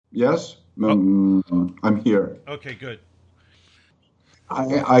Yes, I'm here. Okay, good.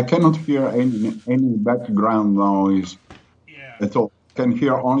 I cannot hear any background noise Yeah. at all. I can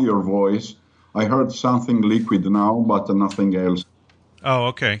hear only your voice. I heard something liquid now, but nothing else. Oh,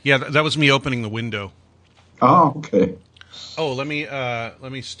 okay. Yeah, that was me opening the window. Ah, okay. Oh, let me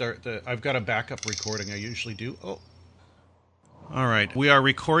start the. I've got a backup recording. I usually do. Oh, all right. We are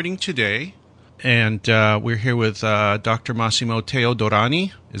recording today, and we're here with Dr. Massimo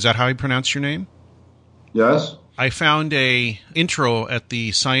Teodorani. Is that how you pronounce your name? Yes. I found a intro at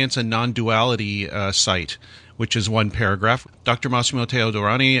the Science and Non-Duality site, which is one paragraph. Dr. Massimo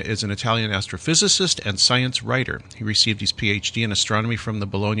Teodorani is an Italian astrophysicist and science writer. He received his PhD in astronomy from the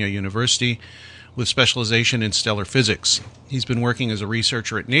Bologna University with specialization in stellar physics. He's been working as a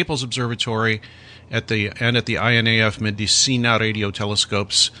researcher at Naples Observatory and at the INAF Medicina radio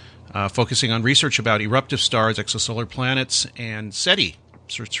telescopes, focusing on research about eruptive stars, exosolar planets, and SETI,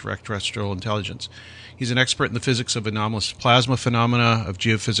 search for extraterrestrial intelligence. He's an expert in the physics of anomalous plasma phenomena of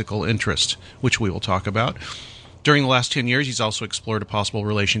geophysical interest, which we will talk about. During the last 10 years, he's also explored a possible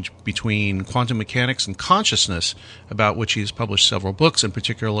relationship between quantum mechanics and consciousness, about which he's published several books, in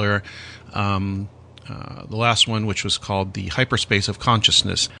particular the last one, which was called The Hyperspace of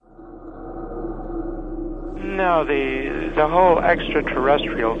Consciousness. No, the whole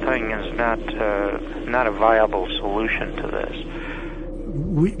extraterrestrial thing is not a viable solution to this.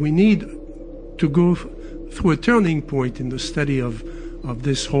 We need to go through a turning point in the study of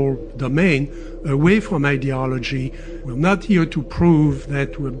this whole domain, away from ideology. We're not here to prove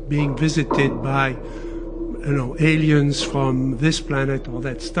that we're being visited by, aliens from this planet or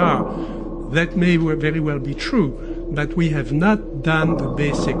that star. That may very well be true, but we have not done the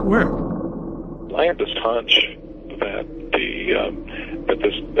basic work. I have this hunch that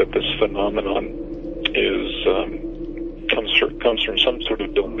this phenomenon comes from some sort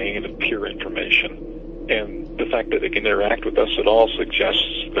of domain of pure information. And the fact that it can interact with us at all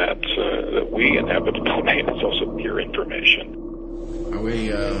suggests that we inhabit a domain that's also pure information. Are we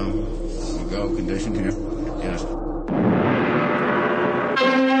go conditioned here? Yes.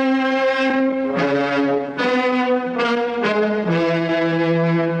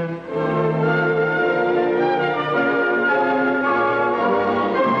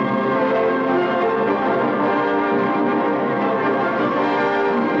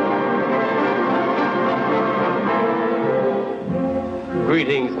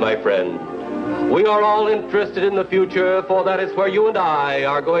 Greetings, my friend. We are all interested in the future, for that is where you and I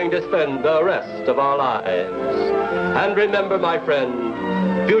are going to spend the rest of our lives. And remember, my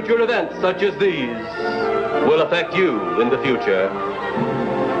friend, future events such as these will affect you in the future.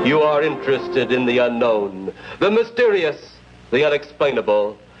 You are interested in the unknown, the mysterious, the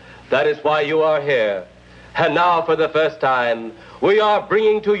unexplainable. That is why you are here. And now, for the first time, we are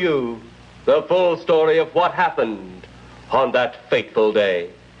bringing to you the full story of what happened on that fateful day.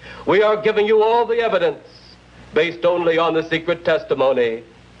 We are giving you all the evidence based only on the secret testimony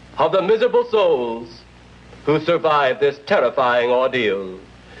of the miserable souls who survived this terrifying ordeal.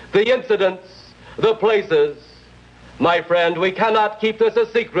 The incidents, the places. My friend, we cannot keep this a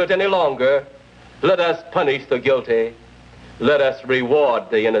secret any longer. Let us punish the guilty. Let us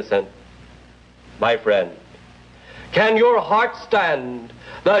reward the innocent. My friend, can your heart stand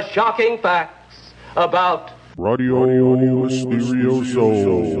the shocking facts about Radio Mysterioso.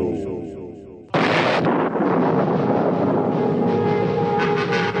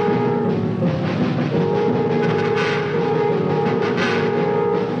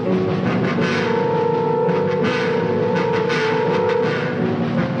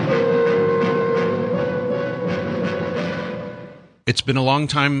 It's been a long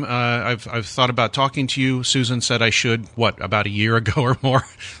time. I've thought about talking to you. Susan said I should, about a year ago or more.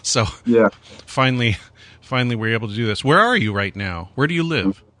 So Yeah. finally we're able to do this. Where are you right now? Where do you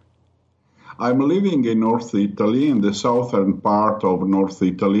live? I'm living in North Italy, in the southern part of North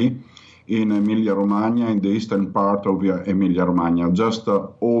Italy, in Emilia-Romagna, in the eastern part of Emilia-Romagna, just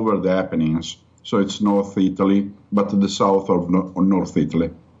over the Apennines. So it's North Italy, but the south of North Italy.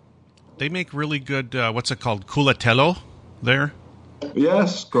 They make really good, what's it called, culatello there?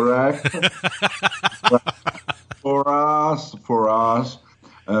 Yes, correct. For us,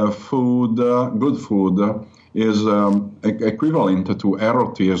 food, good food, is equivalent to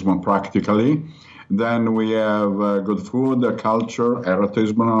erotism practically. Then we have good food, culture,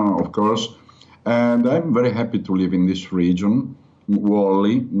 erotism, of course. And I'm very happy to live in this region.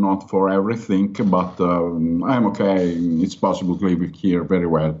 Wholly, not for everything, but I'm okay. It's possible to live here very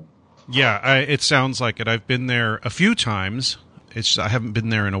well. Yeah, it sounds like it. I've been there a few times, I haven't been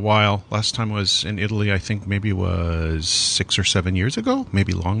there in a while. Last time I was in Italy, I think maybe it was 6 or 7 years ago,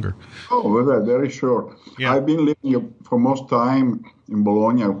 maybe longer. Oh, well, very short. Yeah. I've been living for most time in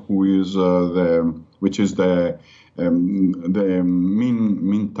Bologna, which is the main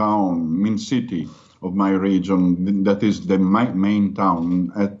city of my region. That is the main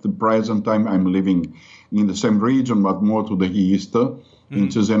town. At the present time, I'm living in the same region, but more to the east, in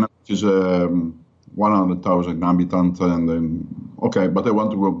Cesena, which is 100,000 inhabitants. But I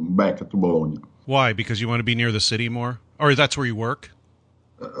want to go back to Bologna. Why? Because you want to be near the city more? Or that's where you work?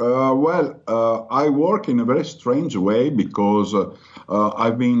 I work in a very strange way because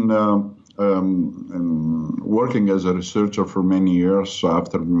I've been working as a researcher for many years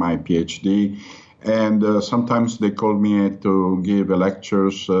after my PhD. And sometimes they call me to give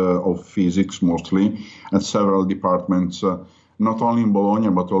lectures of physics mostly at several departments, not only in Bologna,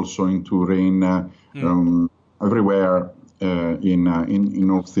 but also in Turin, everywhere in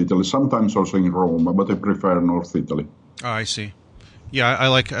North Italy, sometimes also in Rome, but I prefer North Italy. Oh, I see. Yeah, I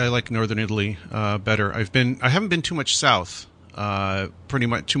like Northern Italy better. I haven't been too much south. Pretty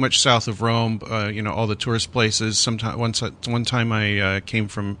much too much south of Rome. All the tourist places. One time I came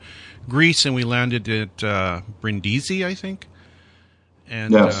from Greece and we landed at Brindisi, I think,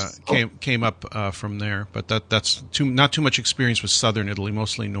 and yes. Came up from there. But that's not too much experience with southern Italy,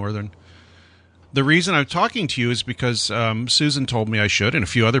 mostly northern. The reason I'm talking to you is because Susan told me I should, and a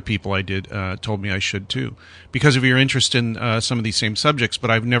few other people I did told me I should too, because of your interest in some of these same subjects.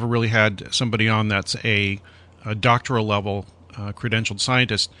 But I've never really had somebody on that's a doctoral level credentialed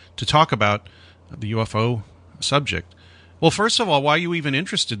scientist to talk about the UFO subject. Well, first of all, why are you even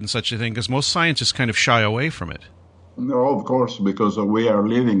interested in such a thing? Because most scientists kind of shy away from it. No, of course, because we are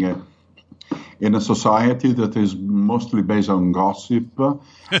living in a society that is mostly based on gossip,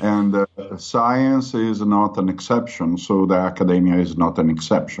 and science is not an exception, so the academia is not an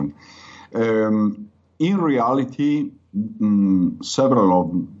exception. In reality,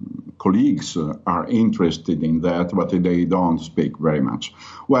 several colleagues are interested in that, but they don't speak very much.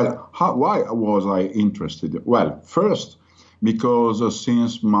 Well, why was I interested? Well, first, because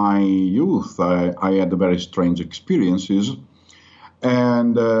since my youth, I had very strange experiences,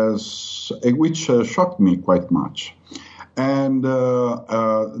 and which shocked me quite much. And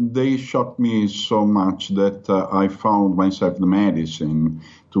they shocked me so much that I found myself the medicine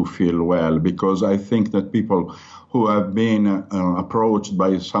to feel well, because I think that people who have been approached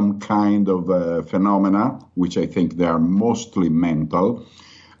by some kind of phenomena, which I think they are mostly mental,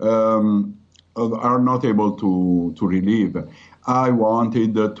 are not able to relieve. I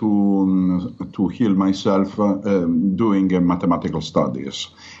wanted to heal myself doing mathematical studies,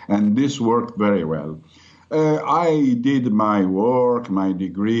 and this worked very well. I did my work, my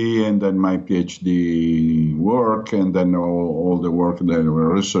degree, and then my PhD work, and then all the work, the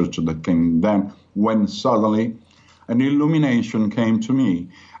research that came then, when suddenly an illumination came to me.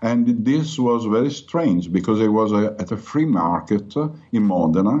 And this was very strange because I was at a free market in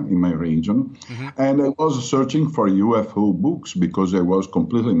Modena, in my region, and I was searching for UFO books because I was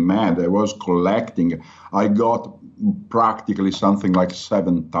completely mad. I was collecting. I got practically something like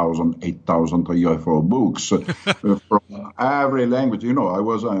 7,000, 8,000 UFO books from every language. I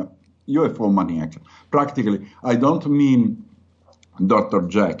was a UFO maniac. Practically, I don't mean Dr.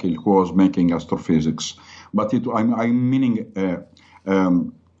 Jekyll, who was making astrophysics, but I'm meaning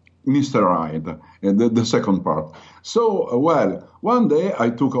Mr. Hyde, the second part. So, one day I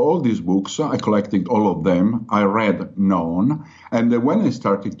took all these books, I collected all of them, I read none, and when I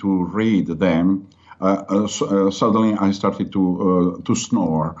started to read them, suddenly I started to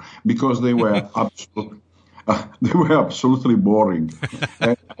snore because they were absolutely boring.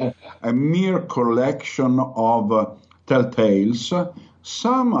 A mere collection of telltales.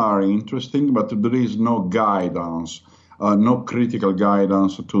 Some are interesting, but there is no guidance, no critical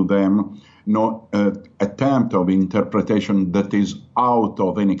guidance to them, no attempt of interpretation that is out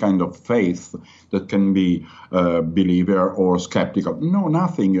of any kind of faith that can be believer or skeptical. No,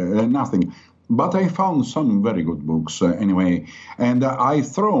 nothing. But I found some very good books anyway, and I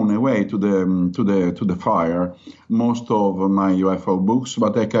thrown away to the fire most of my UFO books,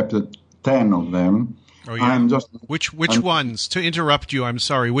 but I kept 10 of them. Oh yeah. Which ones? To interrupt you, I'm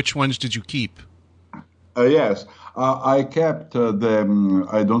sorry. Which ones did you keep? Yes, I kept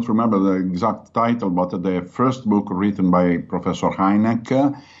I don't remember the exact title, but the first book written by Professor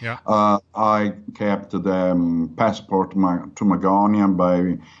Hynek. Yeah. I kept the Passport to Magonia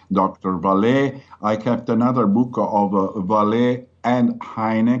by Dr. Vallée. I kept another book of Vallée and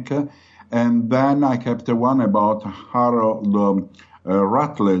Hynek, and then I kept one about Harold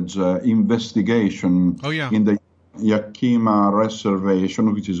Rutledge investigation in the Yakima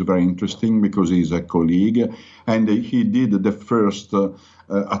Reservation, which is very interesting because he's a colleague, and he did the first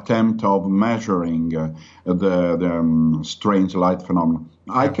attempt of measuring the strange light phenomenon.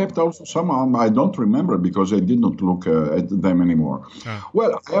 I kept also some, I don't remember because I did not look at them anymore.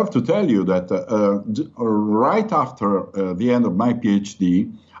 Well, I have to tell you that right after the end of my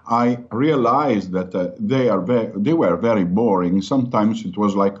PhD, I realized that they were very boring. Sometimes it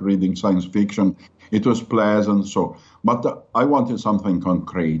was like reading science fiction. It was pleasant, but I wanted something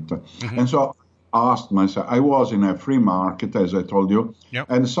concrete. Mm-hmm. And so I asked myself, I was in a free market, as I told you,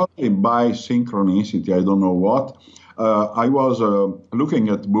 and suddenly by synchronicity, I don't know what, I was looking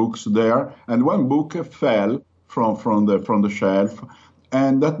at books there, and one book fell from the shelf,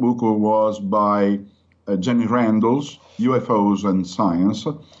 and that book was by Jenny Randall's UFOs and Science,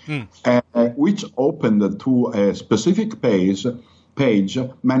 which opened to a specific page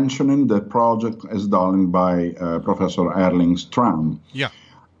mentioning the project as done by Professor Erling Strand. Yeah.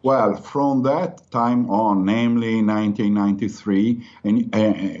 Well, from that time on, namely 1993,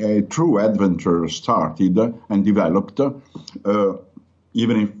 a true adventure started and developed,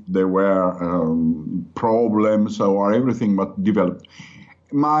 even if there were problems or everything, but developed.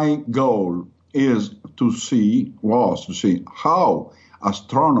 My goal was to see how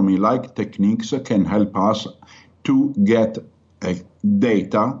astronomy-like techniques can help us to get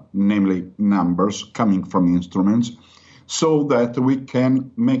data, namely numbers coming from instruments, so that we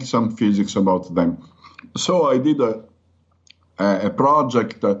can make some physics about them. So I did a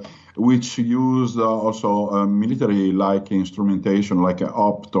project which used also military-like instrumentation, like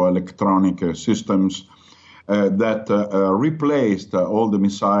optoelectronic systems that replaced all the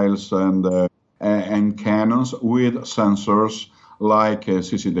missiles and cannons with sensors like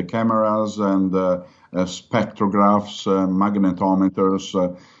CCD cameras and spectrographs, magnetometers,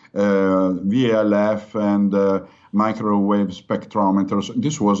 VLF, and microwave spectrometers.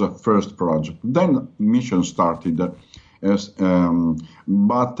 This was a first project. Then mission started,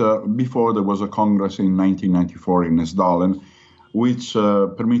 but before there was a congress in 1994 in Esdalen, which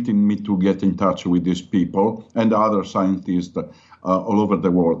permitted me to get in touch with these people and other scientists all over the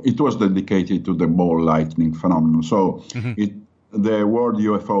world. It was dedicated to the ball lightning phenomenon. So the word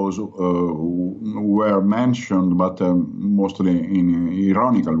UFOs were mentioned, but mostly in an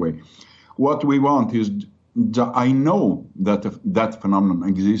ironical way. What we want is, I know that that phenomenon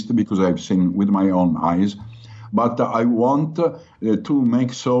exists because I've seen with my own eyes, but I want to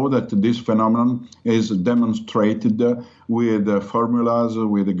make so that this phenomenon is demonstrated with formulas,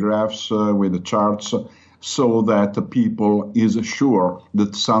 with graphs, with charts, so that people is sure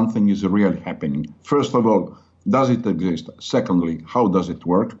that something is really happening. First of all, does it exist? Secondly, how does it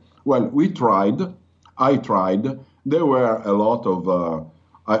work? Well, I tried. There were a lot of,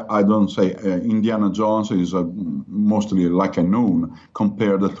 I don't say Indiana Jones is mostly like a known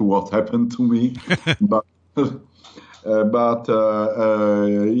compared to what happened to me, but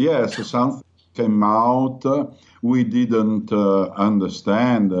yes, something came out. We didn't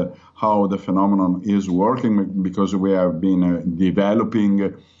understand how the phenomenon is working because we have been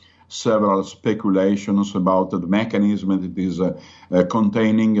developing several speculations about the mechanism that is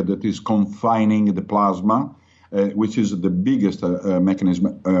that is confining the plasma, which is the biggest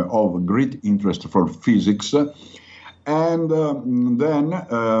mechanism of great interest for physics. And then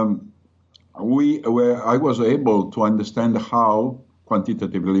I was able to understand how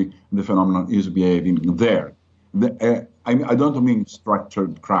quantitatively the phenomenon is behaving there. I don't mean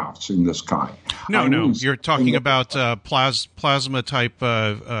structured crafts in the sky. No, you're talking about plasma type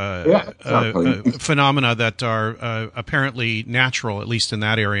phenomena that are apparently natural, at least in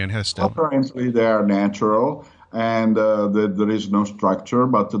that area in Heston. Apparently they are natural, and there is no structure,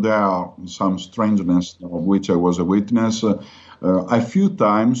 but there are some strangeness of which I was a witness. A few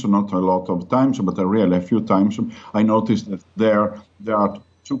times, not a lot of times, but really a few times, I noticed that there are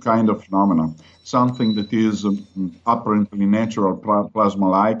two kinds of phenomena. Something that is apparently natural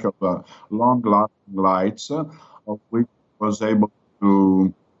plasma-like, of long-lasting lights, of which was able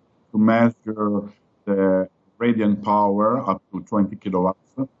to measure the radiant power up to 20 kilowatts,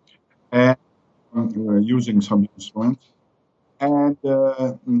 and using some instruments. And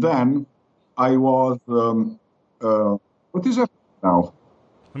then I was, what is it now?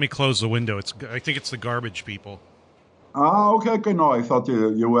 Let me close the window. I think it's the garbage people. Okay. No, I thought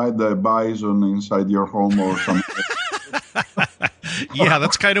you had the bison inside your home or something. Yeah,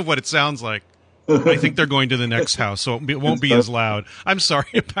 that's kind of what it sounds like. I think they're going to the next house, so it won't be as loud. I'm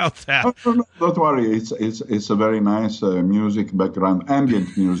sorry about that. No, don't worry. It's a very nice music background,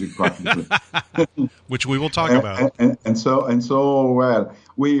 ambient music practically, which we will talk about. And so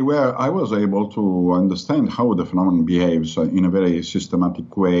well, I was able to understand how the phenomenon behaves in a very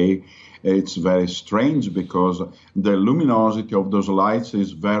systematic way. It's very strange because the luminosity of those lights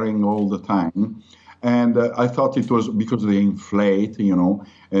is varying all the time. And I thought it was because they inflate,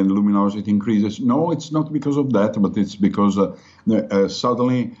 and luminosity increases. No, it's not because of that, but it's because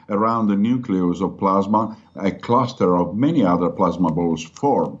suddenly around the nucleus of plasma, a cluster of many other plasma balls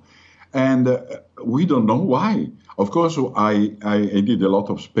form. And we don't know why. Of course, I did a lot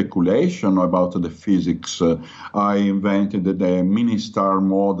of speculation about the physics. I invented the mini-star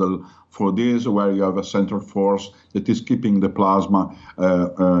model for this, where you have a central force that is keeping the plasma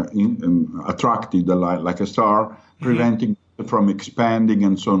attracted like a star, preventing it from expanding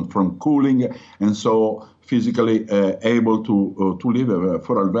and so on, from cooling, and so physically able to live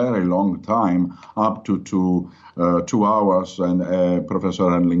for a very long time, up to 2 hours. And Professor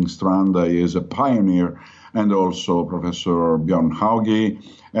Lindstrand is a pioneer, and also Professor Björn Hauge,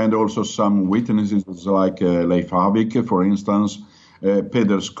 and also some witnesses like Leif Avik, for instance,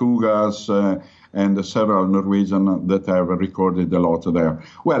 Peder Skugas, and several Norwegians that have recorded a lot there.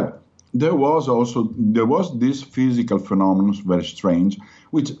 Well, there was this physical phenomenon, very strange,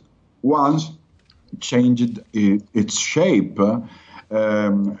 which once changed its shape.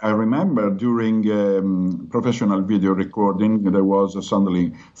 I remember during professional video recording, there was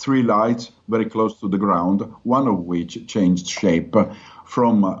suddenly 3 lights very close to the ground, one of which changed shape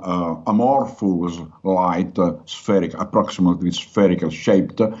from amorphous light, approximately spherical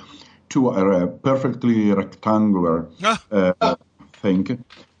shaped, to a perfectly rectangular thing.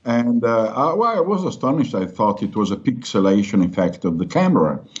 And I was astonished. I thought it was a pixelation effect of the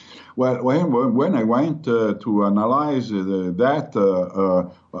camera. Well, when I went to analyze that,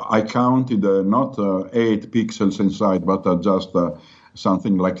 I counted not 8 pixels inside, but just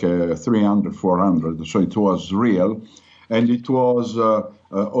something like 300, 400. So it was real. And it was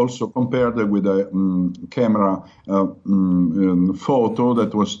also compared with a camera photo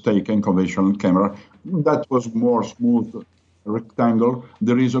that was taken, conventional camera, that was more smooth rectangle.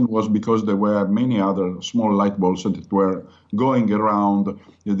 The reason was because there were many other small light bulbs that were going around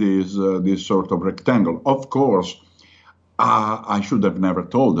this sort of rectangle. Of course, I should have never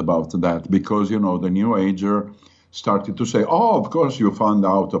told about that because, the New Ager started to say, oh, of course you found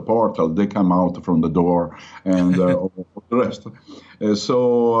out a portal. They come out from the door and all the rest.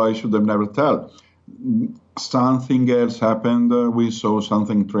 So I should have never told. Something else happened. We saw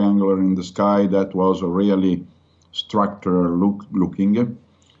something triangular in the sky that was really structural looking,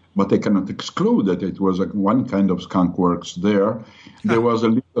 but I cannot exclude that it was one kind of skunk works there. There was a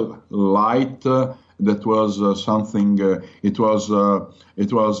little light that was something. It was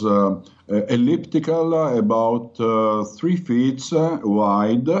elliptical, about 3 feet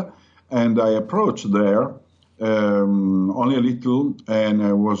wide, and I approached there only a little, and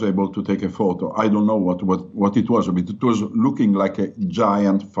I was able to take a photo. I don't know what it was, but it was looking like a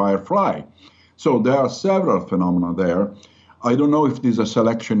giant firefly. So there are several phenomena there. I don't know if this is a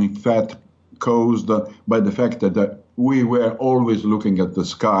selection effect caused by the fact that we were always looking at the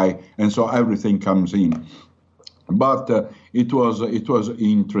sky, and so everything comes in. But it was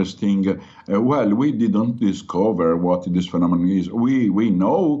interesting. Well, we didn't discover what this phenomenon is. We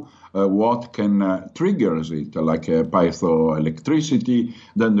know what can triggers it, like piezoelectricity.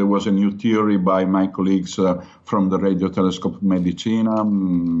 Then there was a new theory by my colleagues from the Radio Telescope Medicina,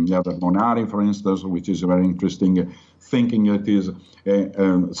 Javier Monari, for instance, which is very interesting, thinking it is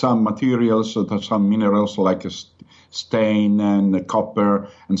some materials, some minerals like stain and copper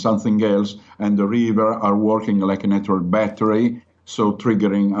and something else, and the river are working like a network battery, so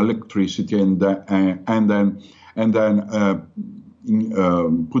triggering electricity and then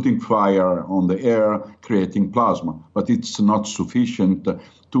putting fire on the air, creating plasma. But it's not sufficient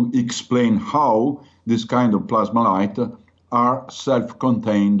to explain how this kind of plasma light are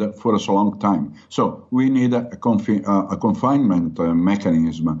self-contained for so long time. So we need a confinement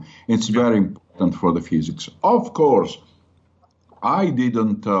mechanism. It's very important for the physics. Of course, I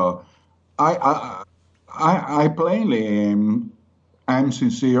didn't. I plainly am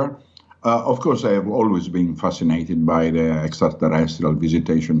sincere. Of course, I have always been fascinated by the extraterrestrial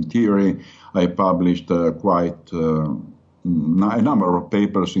visitation theory. I published quite a number of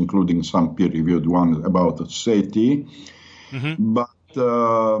papers, including some peer-reviewed ones about SETI. Mm-hmm. But,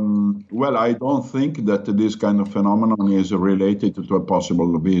 well, I don't think that this kind of phenomenon is related to a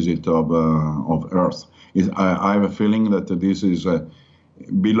possible visit of Earth. I have a feeling that this is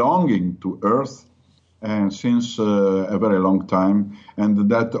belonging to Earth and since a very long time, and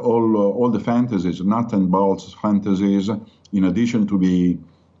that all the fantasies, nuts and bolts fantasies, in addition to be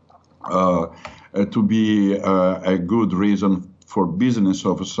a good reason for business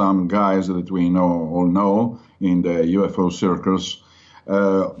of some guys that we all know in the UFO circles.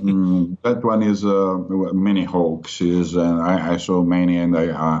 That one is many hoaxes, and I saw many, and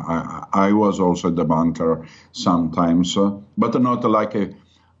I was also a debunker sometimes, but not like a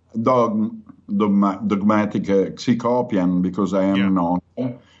dogmatic Psychopian, because I am not.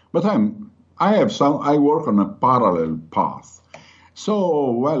 But I work on a parallel path.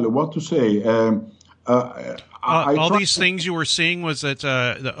 So, well, what to say? All these things you were seeing, was that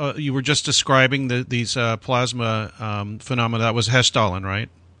you were just describing these plasma phenomena. That was Hessdalen, right?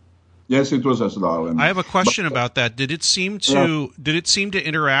 Yes, it was Hessdalen. I have a question about that. Did it seem to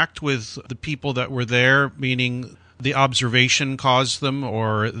interact with the people that were there? Meaning, the observation caused them,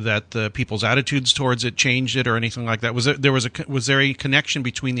 or that the people's attitudes towards it changed it, or anything like that? Was there a connection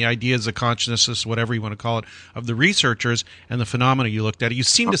between the ideas, the consciousness, whatever you want to call it, of the researchers and the phenomena you looked at? You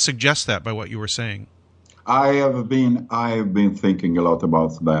seem to suggest that by what you were saying. I have been thinking a lot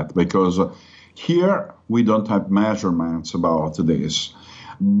about that, because here we don't have measurements about this,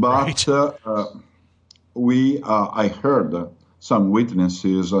 but I heard some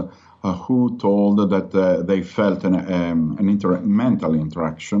witnesses who told that they felt an mental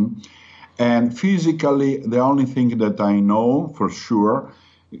interaction, and physically the only thing that I know for sure,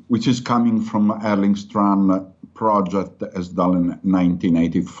 which is coming from Erling Strand project as done in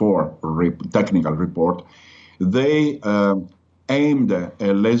 1984 technical report, they aimed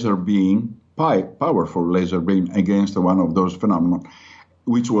a laser beam, powerful laser beam, against one of those phenomena,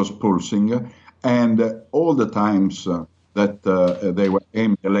 which was pulsing, and all the times that they were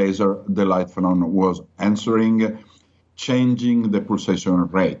aiming the laser, the light phenomenon was answering, changing the pulsation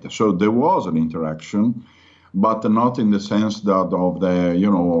rate. So there was an interaction, but not in the sense that of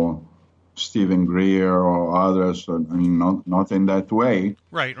the, Stephen Greer or others, not in that way.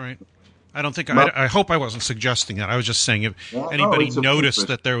 Right. I don't think, I hope I wasn't suggesting that. I was just saying, if anybody noticed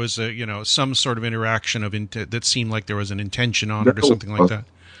that there was some sort of interaction that seemed like there was an intention on it or something like that.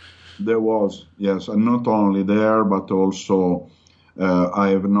 There was, yes, and not only there, but also I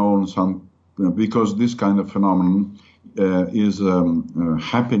have known some, because this kind of phenomenon is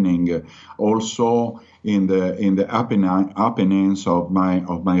happening also in the Apennines of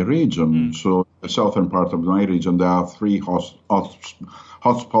my region. So the southern part of my region, there are 3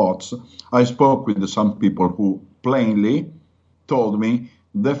 hotspots. I spoke with some people who plainly told me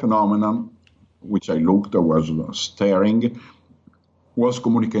the phenomenon, which I was staring, was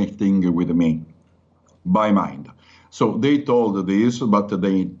communicating with me by mind. So they told this, but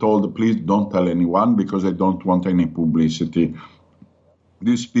they told, please don't tell anyone, because I don't want any publicity.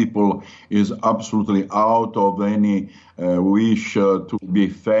 These people is absolutely out of any wish to be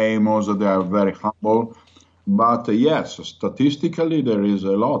famous. They are very humble. But yes, statistically, there is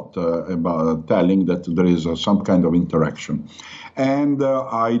a lot about telling that there is some kind of interaction. And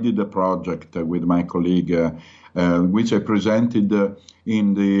I did a project with my colleague, which I presented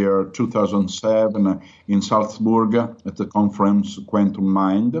in the year 2007 in Salzburg at the conference Quantum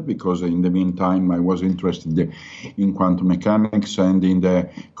Mind, because in the meantime I was interested in quantum mechanics and in the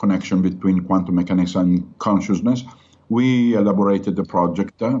connection between quantum mechanics and consciousness. We elaborated the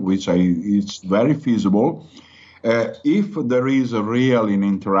project, which it's very feasible. If there is a real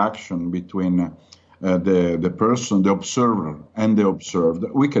interaction between the person, the observer, and the observed,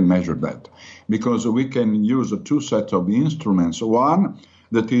 we can measure that, because we can use 2 sets of instruments. One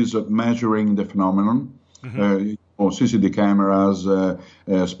that is measuring the phenomenon, CCD cameras,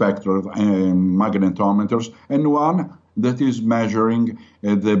 spectral magnetometers, and one that is measuring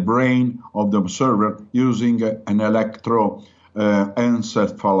the brain of the observer using an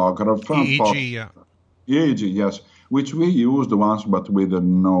electroencephalograph. EEG, EEG, yes, which we used once, but with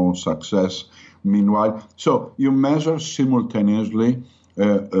no success. Meanwhile, so you measure simultaneously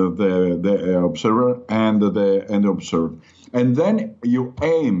the observer and the observed, and then you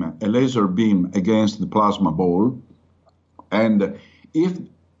aim a laser beam against the plasma ball, and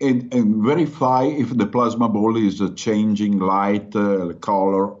verify if the plasma ball is changing light,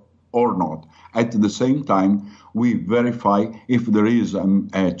 color, or not. At the same time, we verify if there is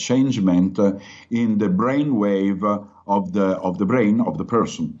a changement in the brain wave of the brain of the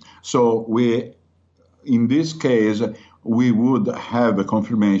person. So in this case, we would have a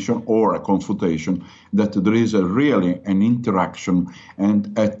confirmation or a consultation that there is really an interaction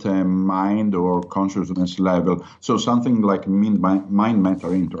and at a mind or consciousness level. So something like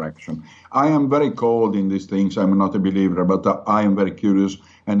mind-matter interaction. I am very cold in these things. I'm not a believer, but I am very curious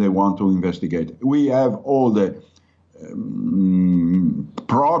and I want to investigate. We have all the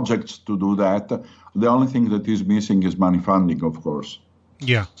projects to do that. The only thing that is missing is money funding, of course.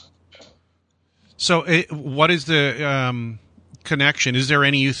 Yeah. So what is the connection? Is there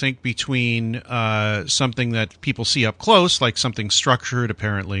any, you think, between something that people see up close, like something structured,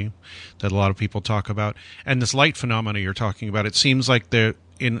 apparently, that a lot of people talk about, and this light phenomena you're talking about? It seems like there,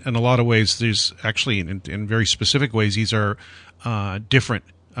 in a lot of ways, there's actually, in very specific ways, these are different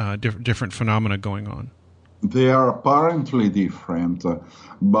phenomena going on. They are apparently different,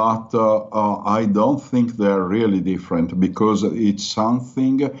 but I don't think they're really different because it's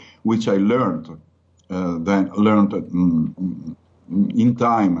something which I learned in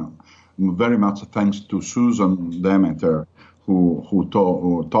time, very much thanks to Susan Demeter, who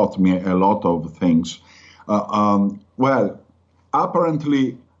taught me a lot of things. Well,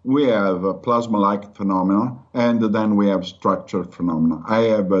 apparently we have plasma-like phenomena, and then we have structured phenomena. I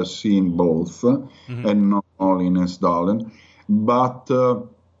have seen both, and not only in Esdalen, but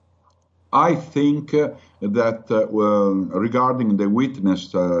I think that regarding the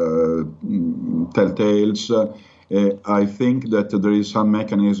witness telltales, I think that there is some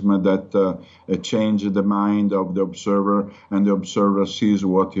mechanism that changes the mind of the observer, and the observer sees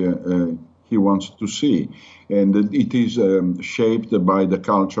what he wants to see. And it is shaped by the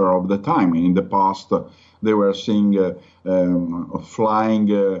culture of the time. In the past, they were seeing flying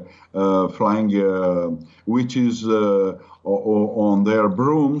witches on their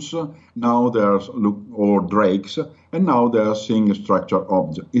brooms. Now they are or drakes, and now they are seeing structured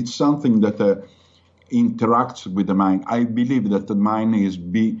objects. It's something that interacts with the mind. I believe that the mind is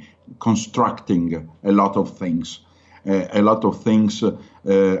constructing a lot of things. According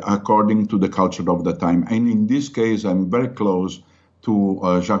to the culture of the time. And in this case, I'm very close to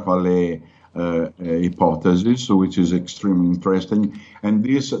Jacques Vallée hypothesis, which is extremely interesting. And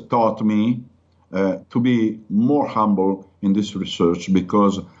this taught me to be more humble in this research,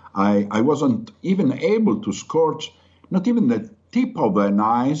 because I wasn't even able to scorch, not even the tip of an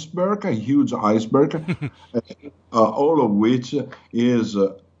iceberg, a huge iceberg, all of which is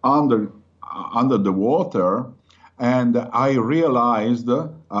under the water. And I realized,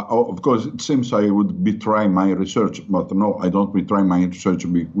 of course, it seems I would betray my research, but no, I don't betray my research,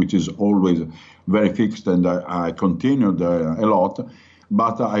 which is always very fixed, and I continued a lot.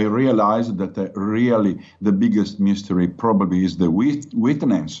 But I realized that really the biggest mystery probably is the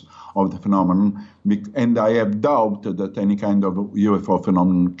witness of the phenomenon, and I have doubted that any kind of UFO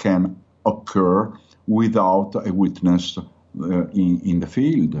phenomenon can occur without a witness in the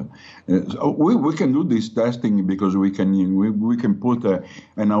field. We can do this testing because we can put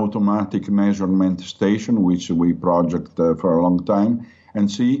an automatic measurement station, which we project for a long time,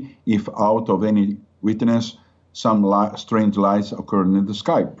 and see if out of any witness some strange lights occur in the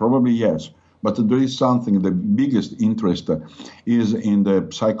sky. Probably yes, but there is something. The biggest interest is in the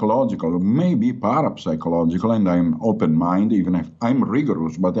psychological, maybe parapsychological, and I'm open-minded, even if I'm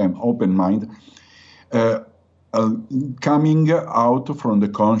rigorous, but I'm open-minded. Coming out from the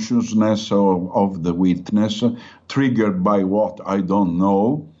consciousness of the witness, triggered by what I don't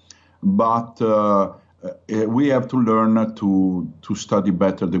know, but we have to learn to study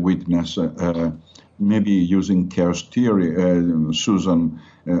better the witness, maybe using chaos theory. Susan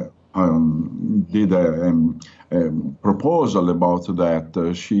did a proposal about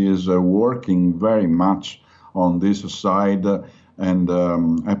that. She is working very much on this side, and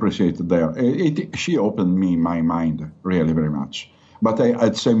I appreciate it there. She opened my mind really very much. But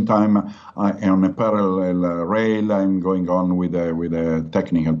at the same time, on a parallel rail, I'm going on with a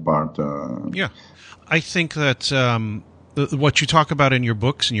technical part. Yeah, I think that what you talk about in your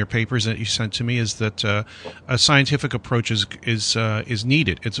books and your papers that you sent to me is that a scientific approach is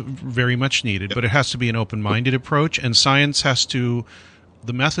needed. It's very much needed, but it has to be an open-minded approach, and science has to.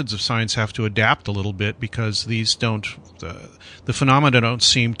 The methods of science have to adapt a little bit, because these don't, the phenomena don't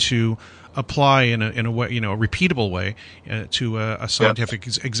seem to apply in a way, a repeatable way to a scientific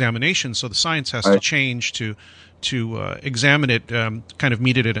examination. So the science has to change to examine it, kind of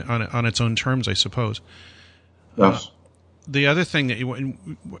meet it on its own terms, I suppose. Yes. The other thing that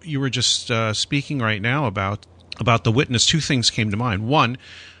you were just speaking right now about the witness, two things came to mind. One,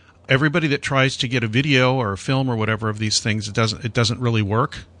 everybody that tries to get a video or a film or whatever of these things, it doesn't really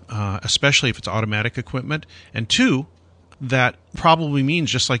work, especially if it's automatic equipment. And two, that probably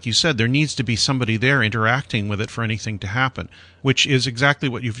means, just like you said, there needs to be somebody there interacting with it for anything to happen, which is exactly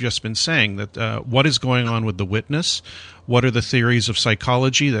what you've just been saying, that what is going on with the witness, what are the theories of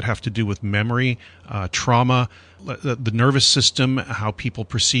psychology that have to do with memory, trauma, the nervous system, how people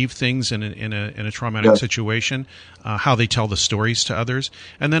perceive things in a traumatic situation, how they tell the stories to others.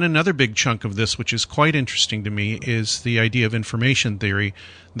 And then another big chunk of this, which is quite interesting to me, is the idea of information theory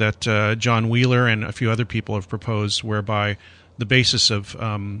that John Wheeler and a few other people have proposed, whereby the basis of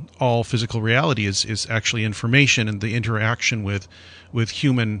all physical reality is actually information, and the interaction with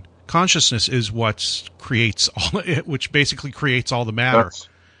human consciousness is what creates all, which basically creates all the matter.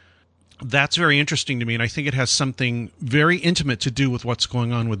 That's very interesting to me, and I think it has something very intimate to do with what's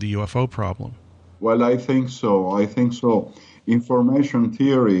going on with the UFO problem. Well, I think so. Information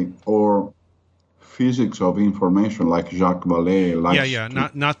theory, or physics of information, like Jacques Vallée.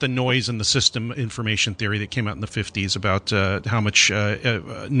 Not the noise in the system information theory that came out in the 50s about how much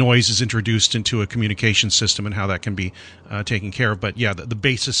noise is introduced into a communication system and how that can be taken care of. But yeah, the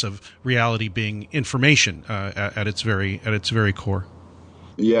basis of reality being information at its very core.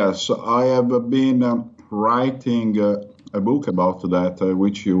 Yes, I have been writing a book about that,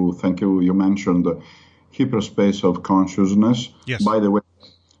 which you mentioned, Hyperspace of Consciousness. Yes. By the way,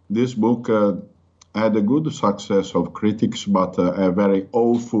 this book had a good success of critics, but a very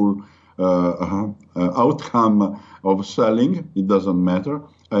awful outcome of selling. It doesn't matter.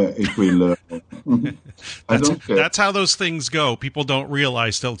 It will. I don't care. That's how those things go. People don't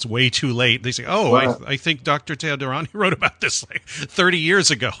realize till it's way too late. They say, "Oh, I think Dr. Teodorani wrote about this like 30 years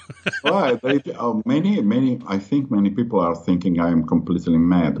ago." Right. Many. I think many people are thinking I am completely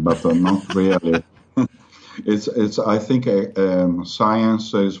mad, but not really. It's. I think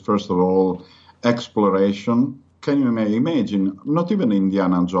science is, first of all, exploration. Can you imagine? Not even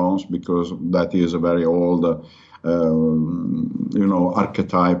Indiana Jones, because that is a very old.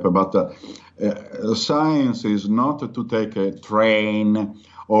 Archetype, but science is not to take a train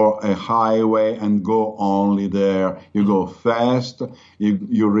or a highway and go only there. You go fast,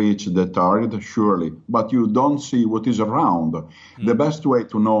 you reach the target, surely, but you don't see what is around. The best way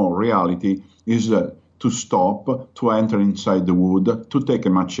to know reality is to stop, to enter inside the wood, to take a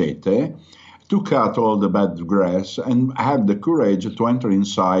machete, to cut all the bad grass, and have the courage to enter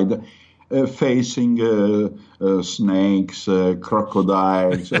inside, facing snakes,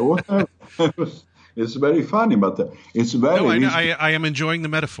 crocodiles, whatever. It's very funny, but it's very easy. I am enjoying the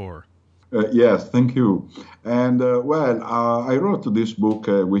metaphor. Yes, thank you. And, I wrote this book,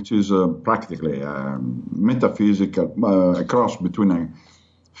 which is practically metaphysical, a cross between a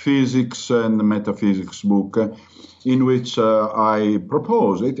physics and metaphysics book, in which I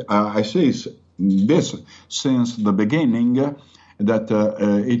propose it. I say this since the beginning, that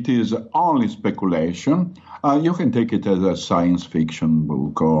it is only speculation. You can take it as a science fiction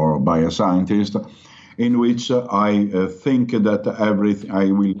book or by a scientist, in which I think that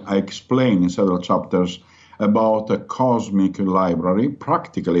I explain in several chapters about a cosmic library.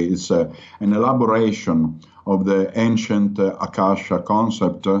 Practically, it's an elaboration of the ancient Akasha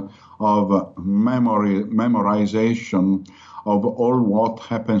concept of memorization of all what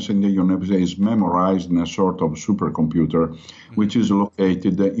happens in the universe is memorized in a sort of supercomputer, which is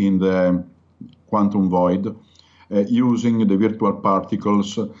located in the quantum void, using the virtual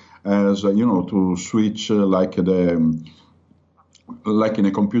particles as to switch like in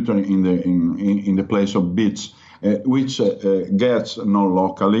a computer in the place of bits, which gets known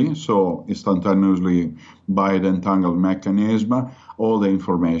locally, so instantaneously by the entangled mechanism, all the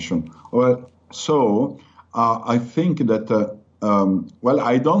information. I think that,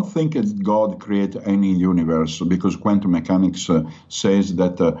 I don't think God created any universe, because quantum mechanics says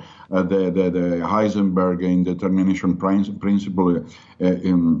that the Heisenberg indetermination principle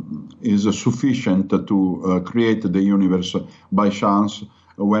is sufficient to create the universe by chance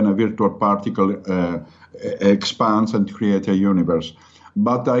when a virtual particle expands and creates a universe.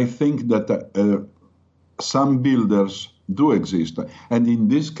 But I think that some builders do exist. And in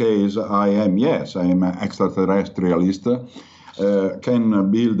this case, I am an extraterrestrialist,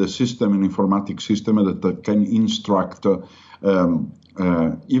 can build a system, an informatic system that can instruct even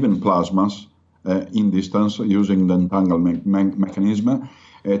plasmas in distance using the entanglement mechanism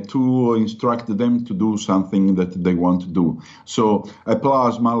to instruct them to do something that they want to do. So a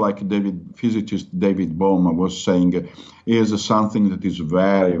plasma, like physicist David Bohm was saying, is something that is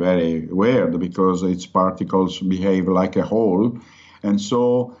very, very weird, because its particles behave like a hole. And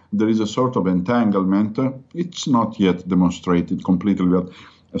so there is a sort of entanglement. It's not yet demonstrated completely, but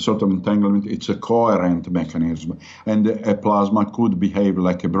a sort of entanglement. It's a coherent mechanism. And a plasma could behave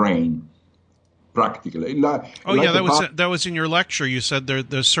like a brain. practically. That was in your lecture. You said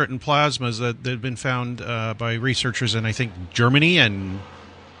there's certain plasmas that have been found by researchers in, I think, Germany and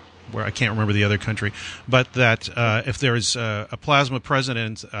where I can't remember the other country, but that if there is a plasma present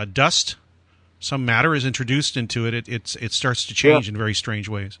in dust, some matter is introduced into it, it starts to change in very strange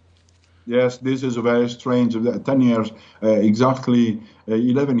ways. Yes, this is very strange. 10 years, exactly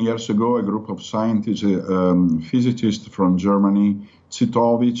 11 years ago, a group of scientists, physicists from Germany,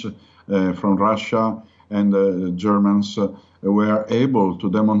 Zitovich from Russia, and Germans were able to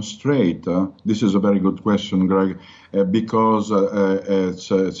demonstrate, this is a very good question, Greg, because it's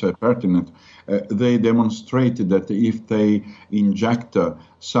pertinent. They demonstrated that if they inject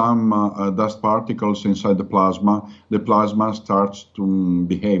some dust particles inside the plasma starts to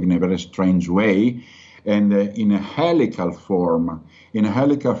behave in a very strange way, and in a helical form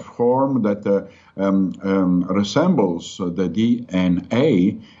that resembles the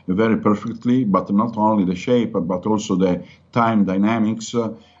DNA very perfectly, but not only the shape, but also the time dynamics,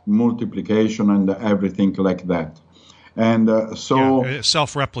 multiplication, and everything like that. And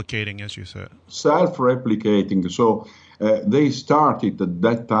self-replicating, as you said. Self-replicating. So they started at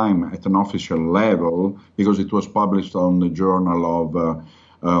that time at an official level, because it was published on the journal of,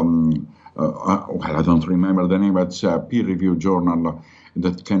 I don't remember the name, but it's a peer-reviewed journal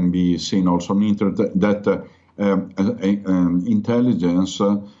that can be seen also on the internet, that intelligence,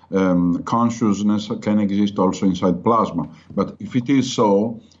 consciousness can exist also inside plasma. But if it is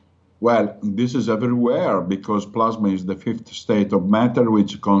so, well, this is everywhere, because plasma is the fifth state of matter,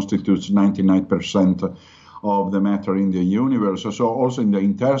 which constitutes 99% of the matter in the universe. So also in the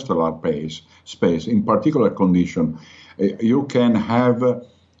interstellar space, in particular condition, you can have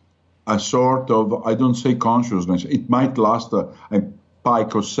a sort of, I don't say consciousness, it might last a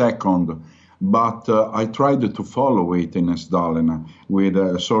picosecond, but I tried to follow it in SDALEN with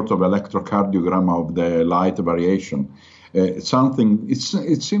a sort of electrocardiogram of the light variation. It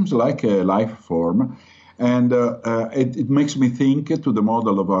seems like a life form, and it makes me think to the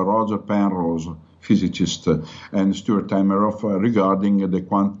model of Roger Penrose, physicist, and Stuart Hameroff regarding the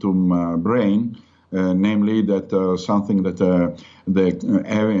quantum brain, namely that something that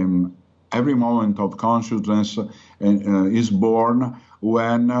every moment of consciousness is born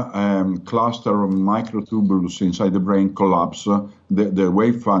when cluster of microtubules inside the brain collapse, the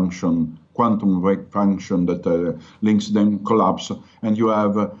wave function, quantum wave function that links them collapse, and you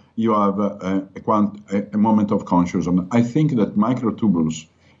have a moment of consciousness. I think that microtubules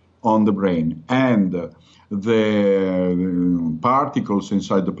on the brain and the particles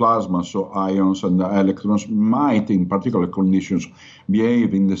inside the plasma, so ions and electrons, might, in particular conditions,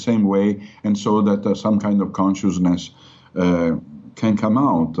 behave in the same way, and so that some kind of consciousness can come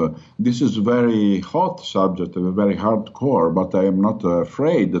out. This is a very hot subject, very hardcore, but I am not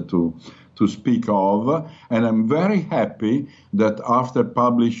afraid to speak of, and I'm very happy that after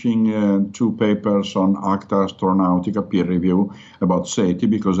publishing 2 papers on Acta Astronautica peer review about SETI,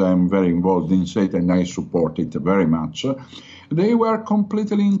 because I'm very involved in SETI and I support it very much, they were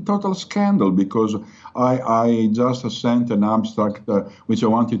completely in total scandal, because I just sent an abstract which I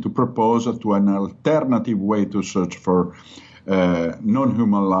wanted to propose to an alternative way to search for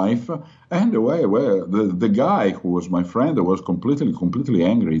non-human life. And the guy who was my friend was completely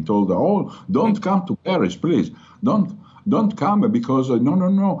angry. He told, don't come to Paris, please. Don't come, because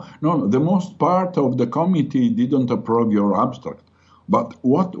no. The most part of the committee didn't approve your abstract. But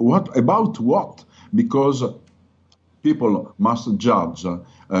what about what? Because people must judge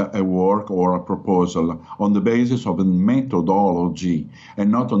a work or a proposal on the basis of a methodology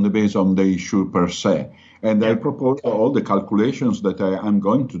and not on the basis of the issue per se. And I propose all the calculations that I'm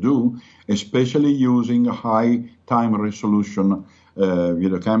going to do, especially using a high time resolution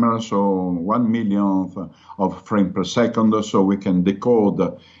video camera, so 1 millionth of frame per second, so we can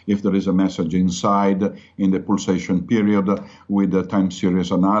decode if there is a message inside in the pulsation period. With the time series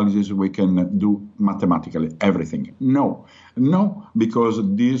analysis, we can do mathematically everything. No, because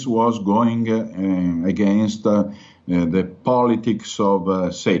this was going against the politics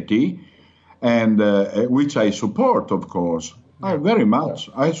of SETI, and which I support, of course. Very much.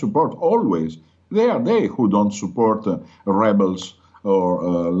 I support always. They are they who don't support rebels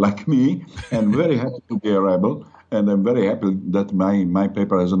or like me, and very happy to be a rebel, and I'm very happy that my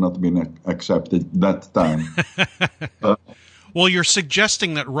paper has not been accepted that time. Well, you're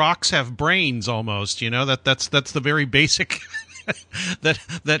suggesting that rocks have brains almost, that's the very basic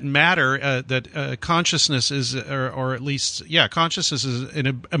that matter, that consciousness is, or at least, consciousness is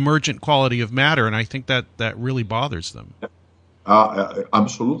an emergent quality of matter, and I think that really bothers them.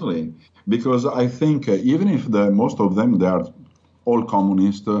 Absolutely, because I think even if most of them, they are all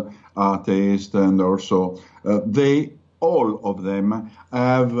communist, atheists, and also all of them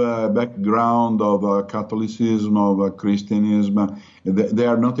have a background of Catholicism, of Christianism. They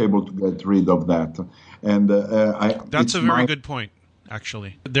are not able to get rid of that. And that's a very good point,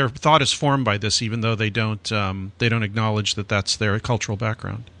 actually. Their thought is formed by this, even though they don't acknowledge that that's their cultural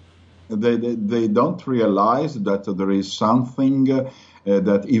background. They don't realize that there is something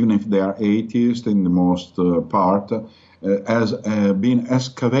that, even if they are atheists in the most part, has been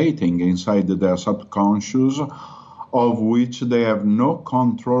excavating inside their subconscious, of which they have no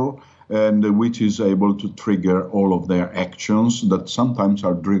control, and which is able to trigger all of their actions that sometimes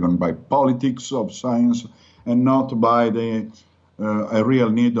are driven by politics of science and not by a real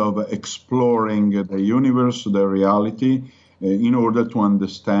need of exploring the universe, the reality, in order to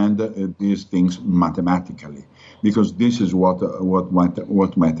understand these things mathematically, because this is what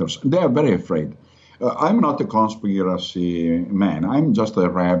matters. They are very afraid. I'm not a conspiracy man. I'm just a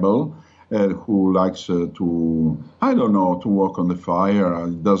rebel who likes to walk on the fire.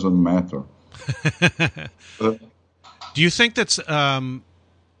 It doesn't matter. Do you think that's...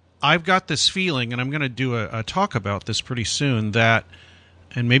 I've got this feeling, and I'm going to do a talk about this pretty soon, that,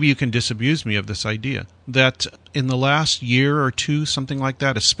 and maybe you can disabuse me of this idea, that in the last year or two, something like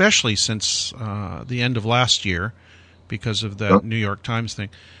that, especially since the end of last year, because of that New York Times thing,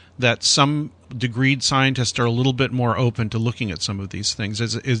 that some degreed scientists are a little bit more open to looking at some of these things.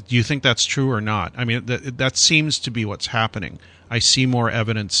 Do you think that's true or not? I mean, that seems to be what's happening. I see more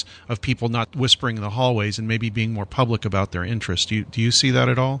evidence of people not whispering in the hallways and maybe being more public about their interest. Do you see that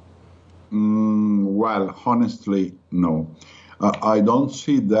at all? Well, honestly, no. I don't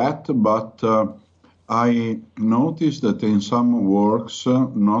see that, but I noticed that in some works,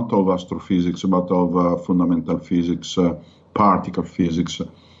 not of astrophysics, but of fundamental physics, particle physics,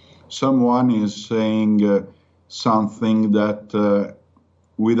 someone is saying something that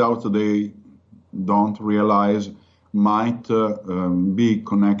without they don't realize might be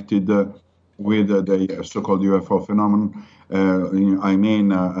connected with the so-called UFO phenomenon. I mean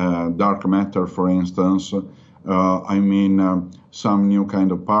dark matter, for instance. I mean some new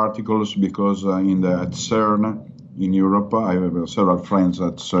kind of particles, because at CERN in Europe, I have several friends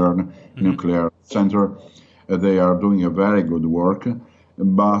at CERN Nuclear Center. They are doing a very good work.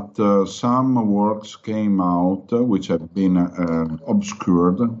 But some works came out which have been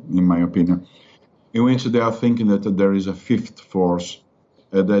obscured, in my opinion, in which they are thinking that there is a fifth force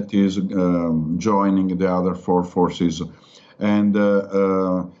that is joining the other four forces. And,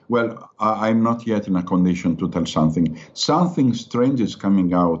 well, I'm not yet in a condition to tell something. Something strange is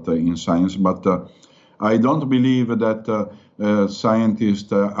coming out in science, but I don't believe that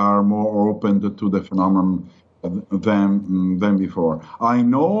scientists are more open to the phenomenon than before. I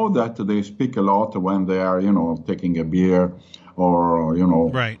know that they speak a lot when they are, taking a beer or,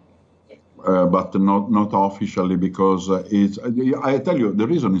 right. But not officially, because I tell you, the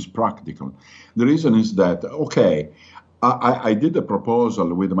reason is practical. The reason is that, okay, I did a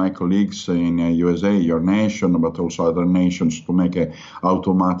proposal with my colleagues in USA, your nation, but also other nations, to make an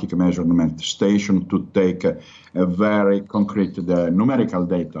automatic measurement station to take a very concrete numerical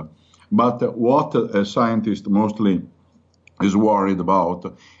data. But what a scientist mostly is worried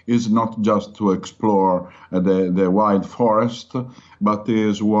about is not just to explore the wild forest, but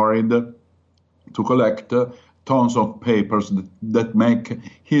is worried to collect tons of papers that make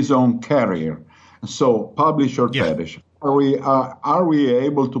his own career. So publish or perish. Are we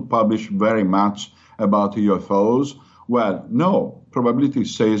able to publish very much about UFOs? Well, no. Probability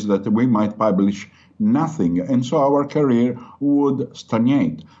says that we might publish nothing, and so our career would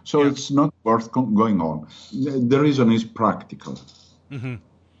stagnate. So it's not worth going on. The reason is practical. Mm-hmm.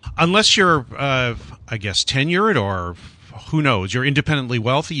 Unless you're, I guess, tenured, or who knows, you're independently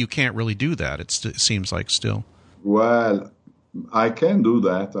wealthy, you can't really do that, it seems like still. Well, I can do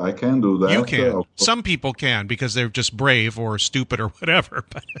that. You can. Some people can, because they're just brave or stupid or whatever.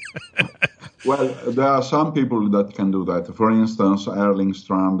 Well, there are some people that can do that. For instance, Erling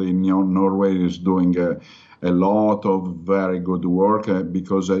Strand in Norway is doing a lot of very good work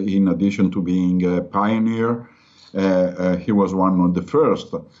because in addition to being a pioneer, he was one of the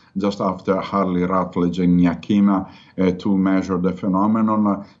first, just after Harley Rutledge in Yakima, to measure the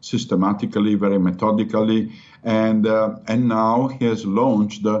phenomenon systematically, very methodically. And now he has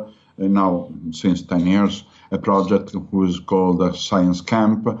launched, now since 10 years, a project who's called Science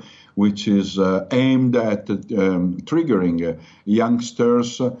Camp, which is aimed at triggering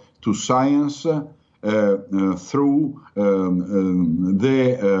youngsters to science through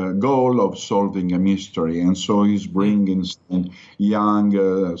the goal of solving a mystery. And so he's bringing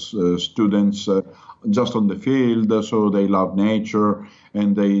young students just on the field, so they love nature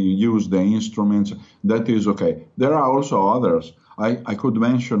and they use the instruments. That is okay. There are also others. I could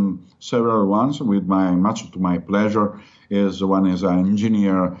mention several ones with much to my pleasure. One is an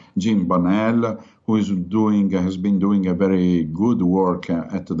engineer, Jim Bonnell, who has been doing a very good work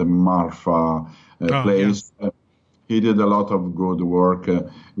at the Marfa place. Yeah. He did a lot of good work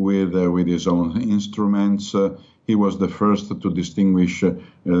with his own instruments. He was the first to distinguish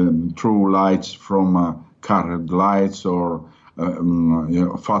true lights from colored lights or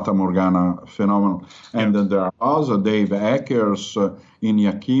Fata Morgana phenomenon. And then there are also Dave Eckers in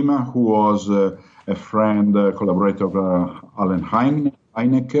Yakima, who was a friend, collaborator of Allen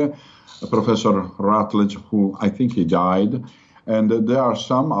Hynek, Professor Rutledge, who I think he died. And there are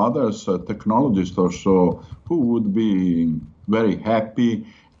some others, technologists or so, who would be very happy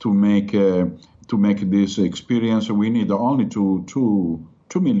to make this experience. We need only $2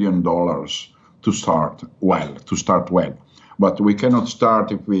 million to start well. But we cannot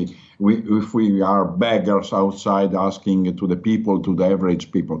start if we are beggars outside asking to the people, to the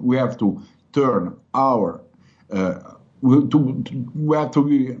average people. We have to turn we have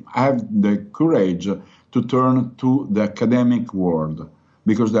to have the courage to turn to the academic world,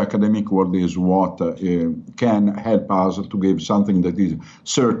 because the academic world is what can help us to give something that is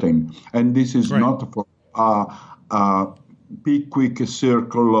certain. And this is not for a quick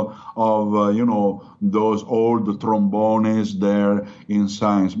circle of, those old trombones there in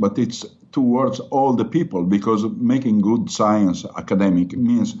science, but it's towards all the people, because making good science academic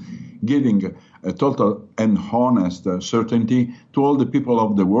means giving a total and honest certainty to all the people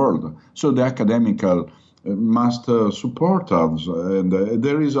of the world. So the academical must support us, and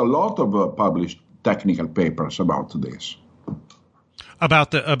there is a lot of published technical papers about this.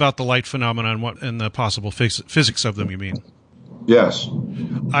 About the light phenomenon and the possible physics of them, you mean? Yes.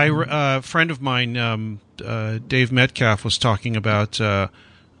 A friend of mine, Dave Metcalf, was talking about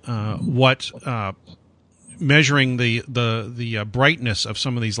what measuring the brightness of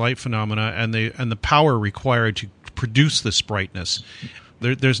some of these light phenomena and the power required to produce this brightness.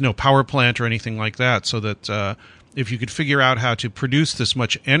 There's no power plant or anything like that, so that if you could figure out how to produce this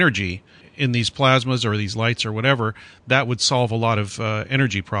much energy in these plasmas or these lights or whatever, that would solve a lot of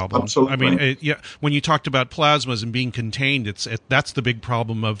energy problems. Absolutely. I mean, when you talked about plasmas and being contained, that's the big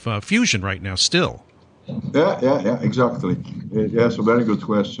problem of fusion right now still. Yeah, exactly. Yes, very good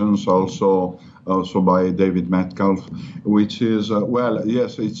questions also by David Metcalf, which is,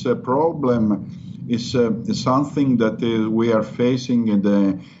 yes, it's a problem. It's something that we are facing in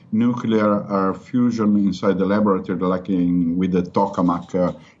the nuclear fusion inside the laboratory, like with the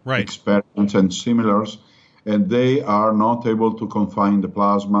tokamak experiments and similars, and they are not able to confine the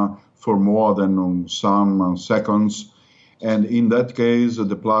plasma for more than some seconds. And in that case,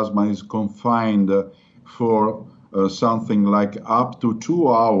 the plasma is confined for something like up to 2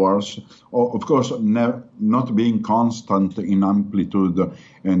 hours, of course, not being constant in amplitude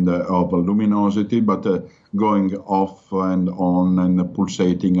and of luminosity, but going off and on and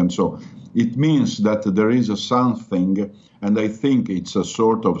pulsating. And so it means that there is something, and I think it's a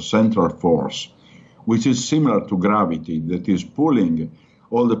sort of central force, which is similar to gravity, that is pulling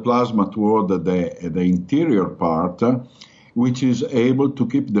all the plasma toward the interior part, which is able to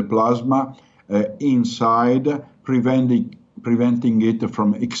keep the plasma inside, preventing it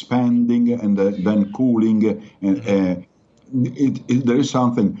from expanding and then cooling. There is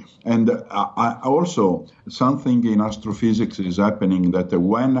something, and also something in astrophysics is happening, that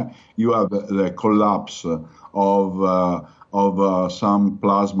when you have the collapse of some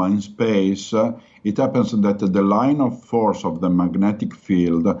plasma in space, it happens that the line of force of the magnetic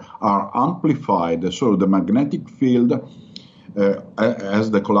field are amplified. So the magnetic field,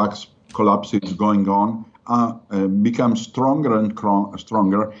 as the collapse is going on, becomes stronger and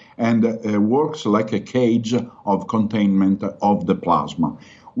stronger, and works like a cage of containment of the plasma.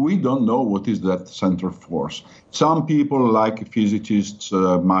 We don't know what is that central force. Some people, like physicists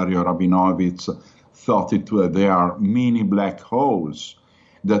Mario Rabinowitz, thought they are mini black holes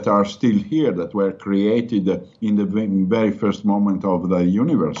that are still here, that were created in the very first moment of the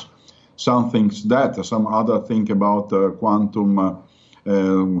universe. Some think that, some other think about quantum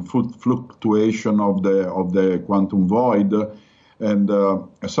fluctuation of the quantum void, and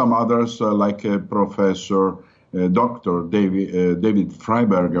some others like Professor Dr. David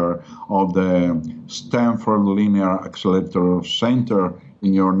Freiberger of the Stanford Linear Accelerator Center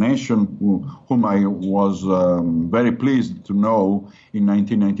in your nation, whom I was very pleased to know in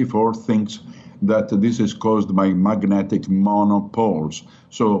 1994, thinks that this is caused by magnetic monopoles,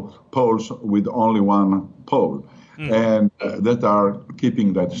 so poles with only one pole. and that are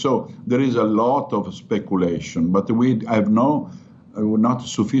keeping that. So there is a lot of speculation, but we have not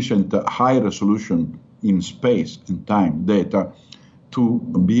sufficient high resolution in space and time data to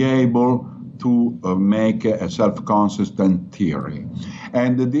be able to make a self-consistent theory.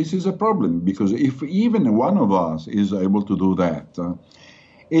 And this is a problem, because if even one of us is able to do that,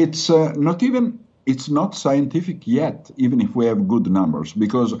 it's not scientific yet, even if we have good numbers,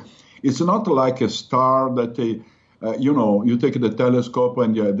 because it's not like a star that, you take the telescope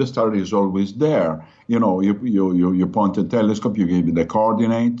and the star is always there. You point the telescope, you give it the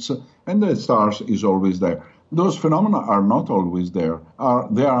coordinates, and the star is always there. Those phenomena are not always there.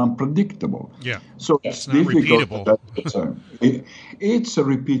 They are unpredictable. Yeah. So it's not repeatable. It's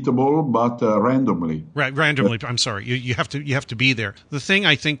repeatable, but randomly. Right, randomly. I'm sorry. You have to be there. The thing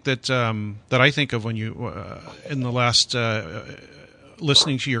I think that I think of when you in the last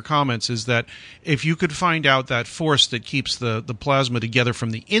listening to your comments is that if you could find out that force that keeps the plasma together from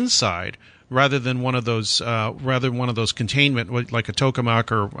the inside, rather than one of those containment, like a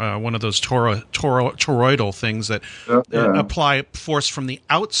tokamak or one of those toroidal things that apply force from the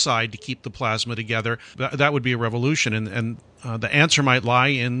outside to keep the plasma together, that would be a revolution. And the answer might lie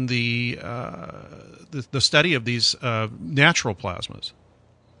in the study of these natural plasmas.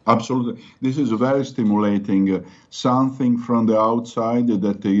 Absolutely. This is very stimulating. Something from the outside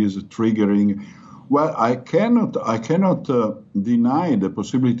that is triggering. Well, I cannot deny the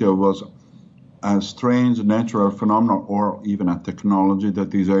possibility of a strange natural phenomenon or even a technology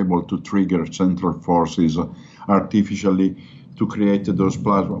that is able to trigger central forces artificially to create those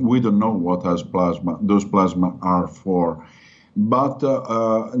plasma. We don't know what those plasma are for. But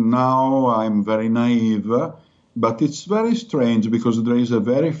now I'm very naive. But it's very strange, because there is a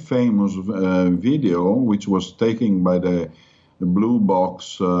very famous video which was taken by the Blue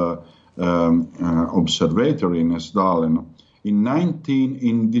Box Observatory in Esdalen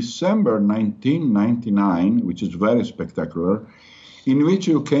in December 1999, which is very spectacular, in which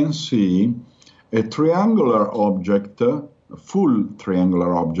you can see a triangular object, a full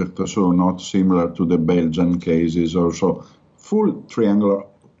triangular object, so not similar to the Belgian cases, or so full triangular,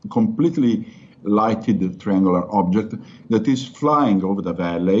 completely lighted triangular object that is flying over the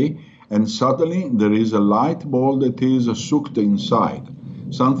valley, and suddenly there is a light ball that is sucked inside.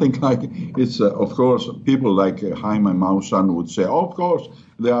 Something like it's, of course, people like Jaime Maussan would say, of course,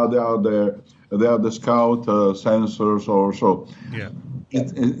 they are the scout sensors or so. Yeah.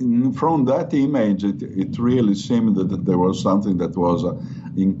 From that image, it really seemed that there was something that was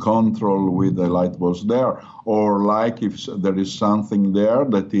in control with the light balls there, or like if there is something there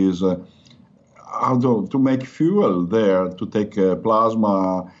that is to make fuel there, to take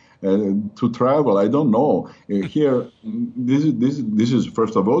plasma to travel. I don't know. Here, this is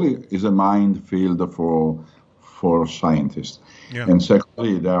first of all is a minefield for scientists, and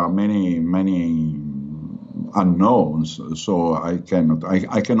secondly, there are many unknowns. So I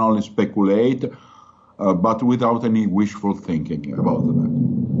can only speculate, but without any wishful thinking about that.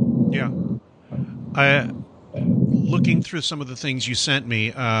 Yeah. Looking through some of the things you sent me,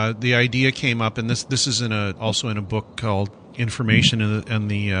 the idea came up, and this is also in a book called Information and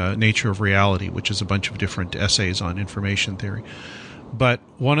the Nature of Reality, which is a bunch of different essays on information theory. But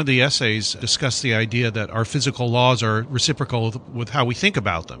one of the essays discussed the idea that our physical laws are reciprocal with how we think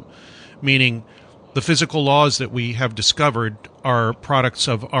about them, meaning the physical laws that we have discovered are products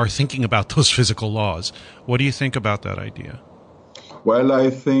of our thinking about those physical laws. What do you think about that idea? Well, I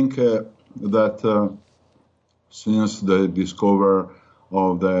think that since the discovery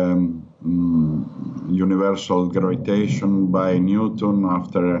of the universal gravitation by Newton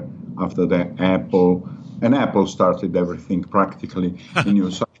after the apple, and Apple started everything practically in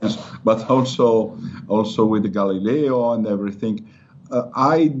new science, but also with Galileo and everything.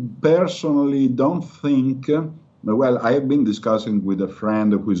 I personally don't think, well, I have been discussing with a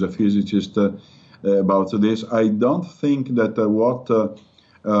friend who is a physicist about this. I don't think that what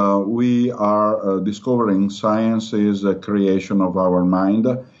we are discovering science is a creation of our mind,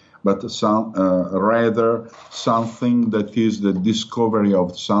 but rather something that is the discovery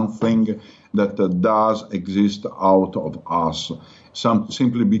of something that does exist out of us,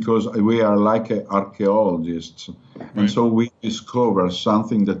 simply because we are like archaeologists, and so we discover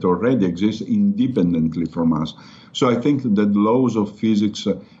something that already exists independently from us. So I think that the laws of physics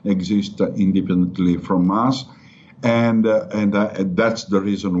exist independently from us, and that's the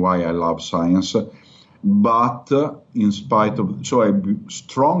reason why I love science. But in spite of, so I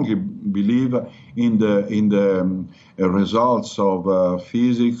strongly believe in the results of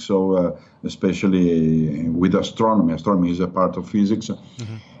physics, especially with astronomy. Astronomy is a part of physics.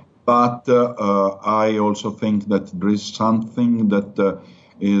 Mm-hmm. But I also think that there is something that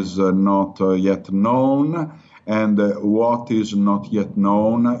is not yet known, and what is not yet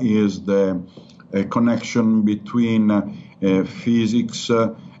known is the connection between physics,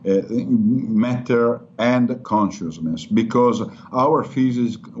 matter, and consciousness, because our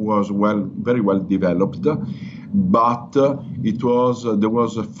physics was very well developed, but there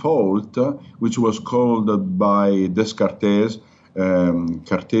was a fault which was called by Descartes,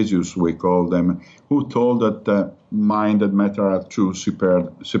 Cartesius we call them, who told that mind and matter are two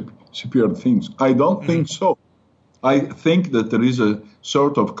superior things. I don't think so. I think that there is a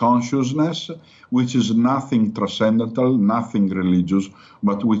sort of consciousness which is nothing transcendental, nothing religious,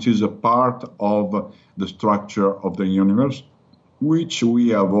 but which is a part of the structure of the universe, which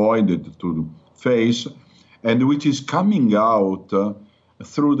we avoided to face, and which is coming out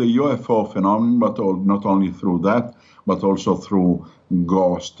through the UFO phenomenon, but not only through that, but also through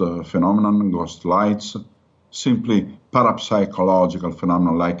ghost phenomenon, ghost lights, simply parapsychological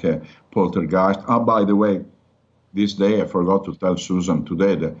phenomenon like a poltergeist. By the way, this day I forgot to tell Susan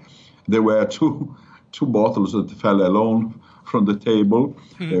today that there were two bottles that fell alone from the table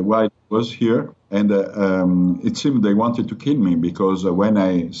while I was here, and it seemed they wanted to kill me because when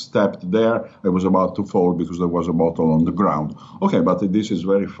I stepped there, I was about to fall because there was a bottle on the ground. Okay, but this is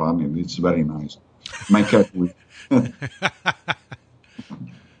very funny. It's very nice. My cat will...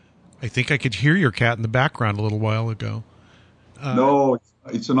 I think I could hear your cat in the background a little while ago. No,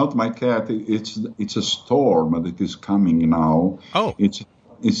 it's not my cat. It's a storm that is coming now. Oh.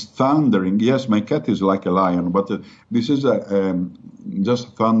 It's thundering. Yes, my cat is like a lion, but this is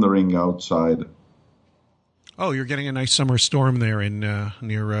just thundering outside. Oh, you're getting a nice summer storm there in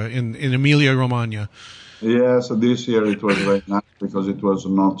Emilia Romagna. Yes, this year it was very nice because it was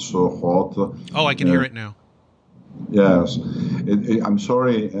not so hot. Oh, I can hear it now. Yes, I'm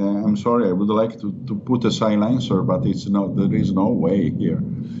sorry. I would like to put a silencer, but there is no way here.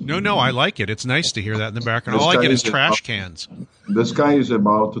 No, I like it. It's nice to hear that in the background. All I get is trash cans. The sky is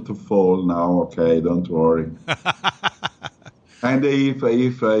about to fall now. Okay, don't worry. And if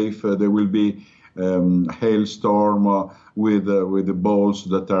there will be hailstorm with the balls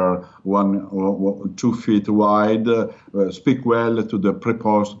that are 2 feet wide, speak well to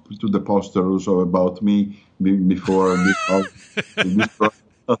the posters about me before this.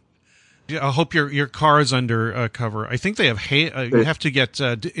 I hope your car is under cover. I think they have hail. You have to get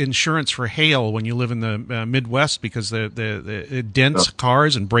insurance for hail when you live in the Midwest because the dents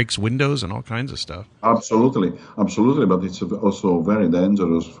cars and breaks windows and all kinds of stuff. Absolutely. But it's also very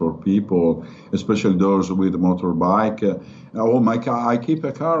dangerous for people, especially those with a motorbike. My car, I keep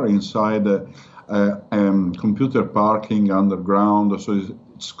a car inside computer parking underground, so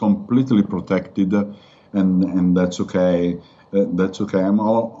it's completely protected, and that's okay. That's okay. I'm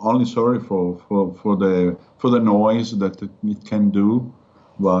only sorry for the noise that it can do,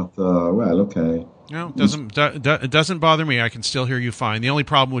 but okay. No, it doesn't bother me. I can still hear you fine. The only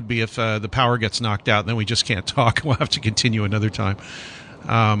problem would be if the power gets knocked out, and then we just can't talk. We'll have to continue another time.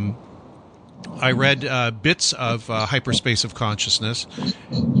 I read bits of Hyperspace of Consciousness,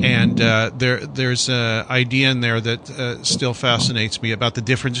 and there's an idea in there that still fascinates me about the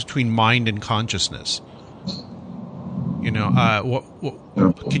difference between mind and consciousness.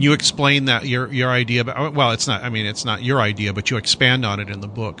 Can you explain that your idea about? Well, it's not your idea, but you expand on it in the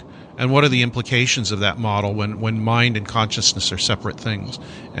book. And what are the implications of that model when mind and consciousness are separate things,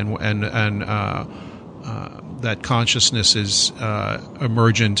 and that consciousness is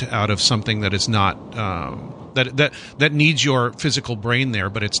emergent out of something that is not that needs your physical brain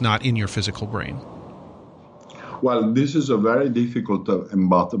there, but it's not in your physical brain. Well, this is a very difficult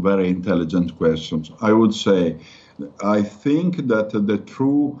but very intelligent question. I would say, I think that the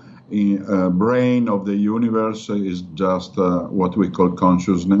true brain of the universe is just what we call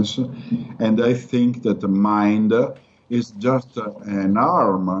consciousness, and I think that the mind is just an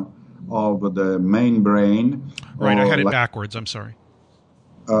arm of the main brain. Right, I had it backwards. I'm sorry.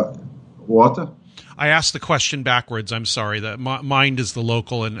 What? I asked the question backwards. I'm sorry. The mind is the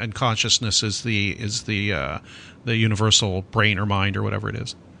local, and consciousness is the universal brain or mind or whatever it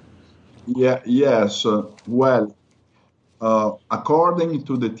is. Yeah. Yes. Well, according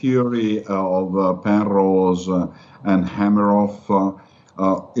to the theory of Penrose and Hameroff,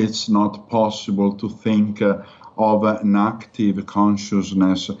 it's not possible to think of an active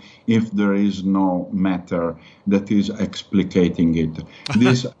consciousness if there is no matter that is explicating it.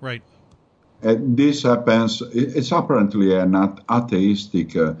 This right. This happens. It's apparently an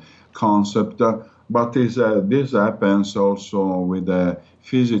atheistic concept, but this happens also with the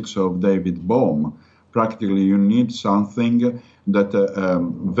physics of David Bohm. Practically, you need something that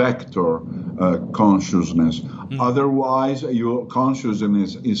vector consciousness. Otherwise, your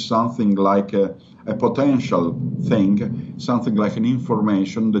consciousness is something like a potential thing, something like an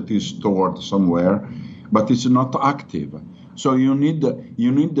information that is stored somewhere, but it's not active. So you need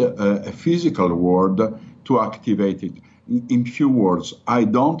a physical world to activate it. In few words, I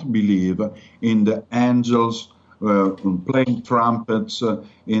don't believe in the angels playing trumpets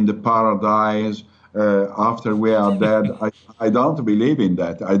in the paradise after we are dead. I don't believe in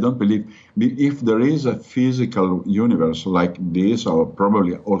that. I don't believe if there is a physical universe like this, or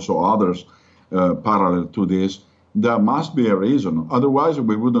probably also others parallel to this, there must be a reason. Otherwise,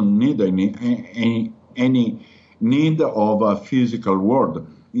 we wouldn't need any need of a physical world.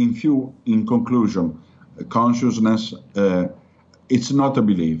 In conclusion, consciousness, it's not a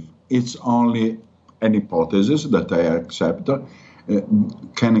belief. It's only an hypothesis that I accept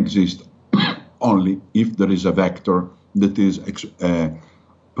can exist only if there is a vector that is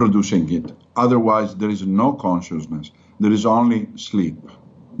producing it. Otherwise, there is no consciousness. There is only sleep.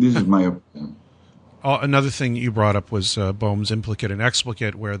 This is my opinion. Another thing you brought up was Bohm's implicate and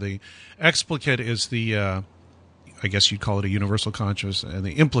explicate, where the explicate is the, I guess you'd call it a universal consciousness, and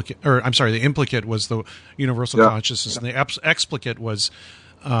the implicate was the universal consciousness, and the explicate was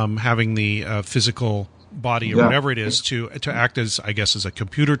having the physical body or whatever it is to act as, I guess, as a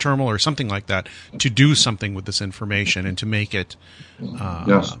computer terminal or something like that, to do something with this information and to make it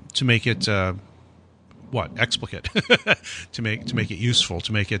explicate to make it useful,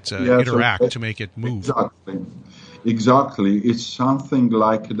 to make it interact, to make it move. Exactly. It's something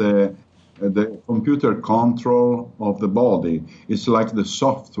like the computer control of the body. It's like the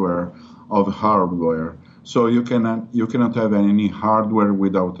software of hardware. So you cannot have any hardware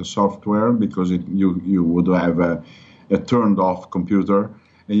without a software, because you would have a turned off computer,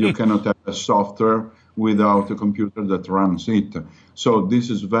 and you cannot have a software without a computer that runs it. So this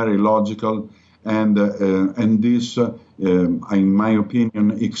is very logical, and this, in my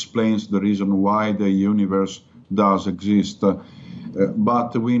opinion, explains the reason why the universe does exist.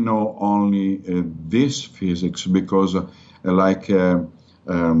 But we know only this physics because, like a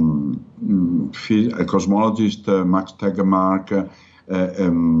cosmologist, Max Tegmark,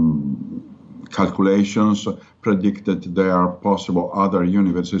 calculations predicted there are possible other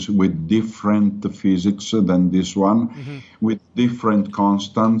universes with different physics than this one, with different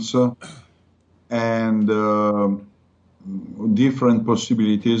constants and different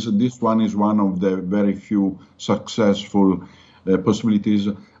possibilities. This one is one of the very few successful possibilities.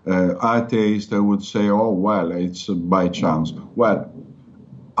 Atheists would say, oh, well, it's by chance. Well,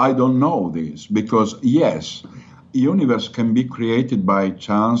 I don't know this, because, yes, universe can be created by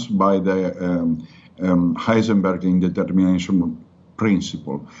chance by the Heisenberg indetermination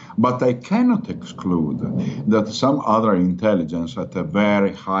principle. But I cannot exclude that some other intelligence at a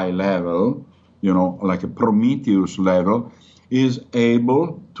very high level, like a Prometheus level, is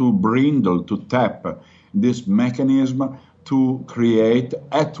able to tap this mechanism to create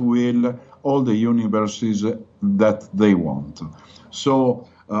at will all the universes that they want. So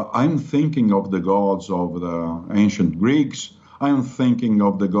I'm thinking of the gods of the ancient Greeks. I'm thinking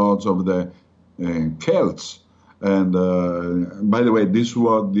of the gods of the Celts. And by the way, this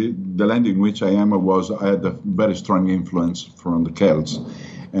was the land in which I had a very strong influence from the Celts.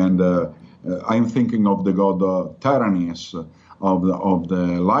 And I'm thinking of the god Taranis, of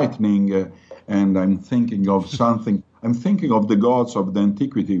the lightning, and I'm thinking of something. I'm thinking of the gods of the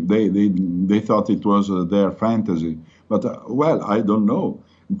antiquity. They thought it was their fantasy, but well, I don't know.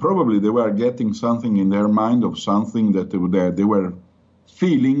 Probably they were getting something in their mind of something that they were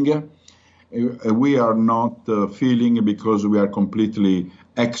feeling. We are not feeling because we are completely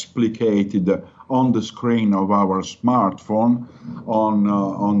explicated on the screen of our smartphone,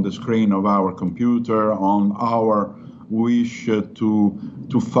 on the screen of our computer, on our wish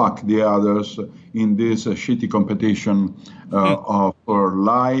to fuck the others in this shitty competition for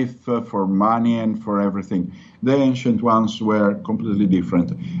life, for money, and for everything. The ancient ones were completely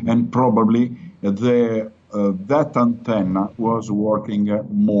different, and probably that antenna was working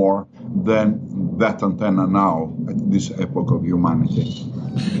more than that antenna now at this epoch of humanity.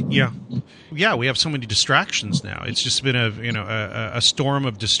 Yeah, we have so many distractions now. It's just been a storm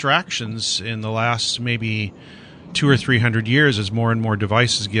of distractions in the last maybe 200 or 300 years, as more and more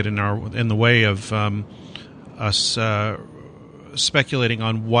devices get in the way of us speculating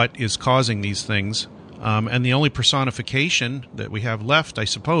on what is causing these things. And the only personification that we have left, I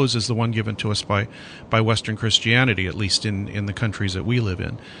suppose, is the one given to us by Western Christianity, at least in the countries that we live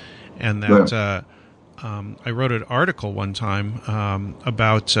in. And that I wrote an article one time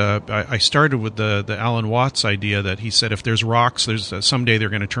about. I started with the Alan Watts idea that he said if there's rocks, someday they're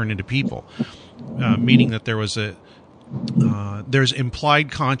going to turn into people, meaning that there's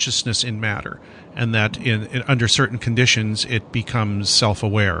implied consciousness in matter, and that under certain conditions it becomes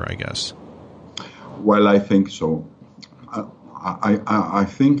self-aware, I guess. Well, I think so. I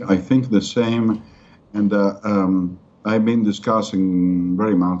think the same, and I've been discussing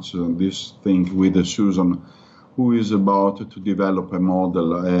very much this thing with Susan, who is about to develop a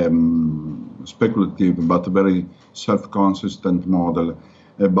model, speculative but very self-consistent model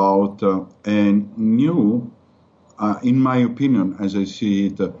about a new, in my opinion, as I see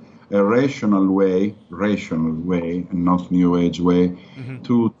it, a rational way, and not New Age way,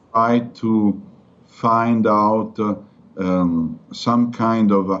 to try to find out some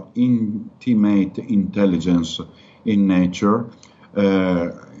kind of intimate intelligence in nature,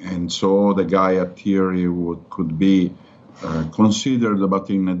 and so the Gaia theory could be considered, but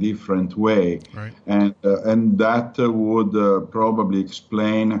in a different way, right. And that would probably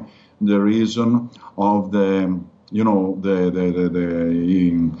explain the reason of the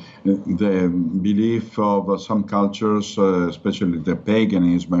belief of some cultures, especially the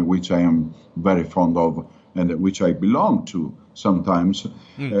paganism, which I am very fond of and which I belong to sometimes,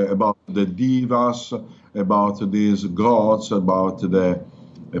 about the divas, about these gods, about the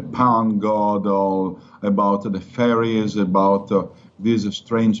Pan god, or about the fairies, about these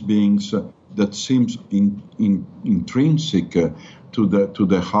strange beings that seems intrinsic to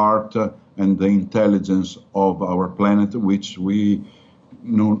the heart and the intelligence of our planet, of which we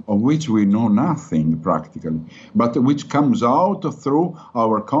know nothing practically, but which comes out through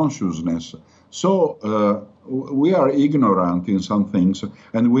our consciousness. So we are ignorant in some things,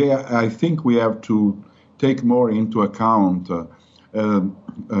 and I think we have to take more into account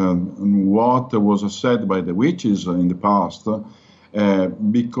what was said by the witches in the past,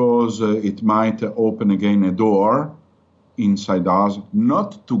 because it might open again a door inside us,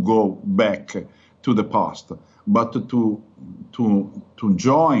 not to go back to the past, but to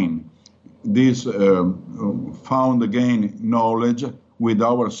join this found again knowledge with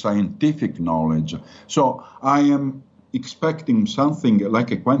our scientific knowledge. So I am expecting something like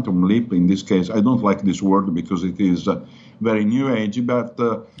a quantum leap in this case. I don't like this word because it is very New Age, but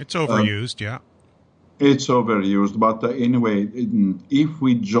it's overused, yeah. It's overused, but anyway, if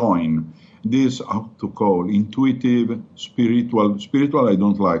we join this, how to call, intuitive, spiritual I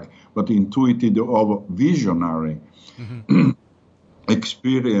don't like, but intuitive of visionary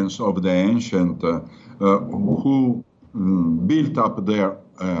experience of the ancient who built up their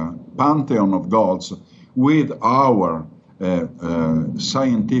pantheon of gods with our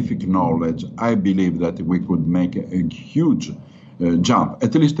scientific knowledge, I believe that we could make a huge jump.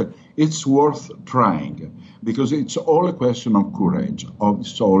 At least it's worth trying, because it's all a question of courage.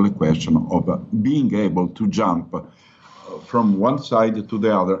 It's all a question of being able to jump from one side to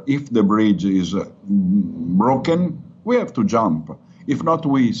the other. If the bridge is broken, we have to jump. If not,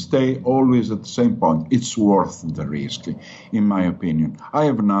 we stay always at the same point. It's worth the risk, in my opinion. I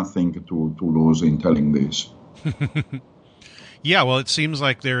have nothing to lose in telling this. Yeah, well, it seems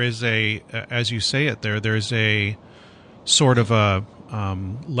like there is as you say it there's a sort of a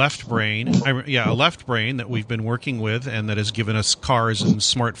left brain, a left brain that we've been working with, and that has given us cars and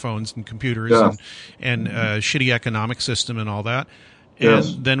smartphones and computers and shitty economic system and all that.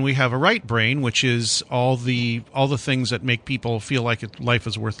 And then we have a right brain, which is all the things that make people feel like life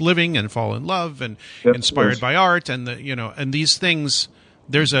is worth living and fall in love and inspired by art, and and these things.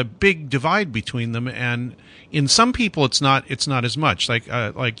 There's a big divide between them, and in some people it's not as much,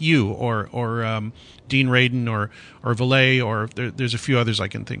 like you or Dean Radin or Vallée, or there's a few others I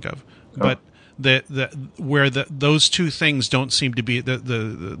can think of, but where those two things don't seem to be,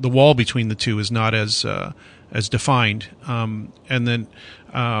 the wall between the two is not as defined, and then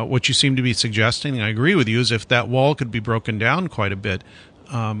what you seem to be suggesting, and I agree with you, is if that wall could be broken down quite a bit,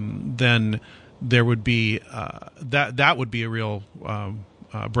 then there would be that would be a real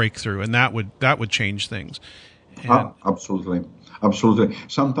breakthrough, and that would change things. Absolutely.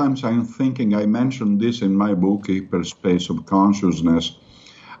 Sometimes I'm thinking, I mentioned this in my book, Hyperspace of Consciousness,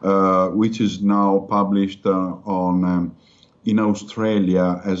 which is now published in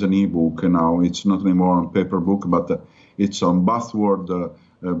Australia as an ebook. Now it's not anymore on paper book, but it's on Bathward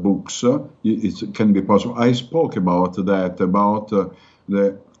books. It can be possible. I spoke about that, about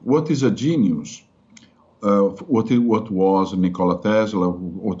what is a genius. What was Nikola Tesla,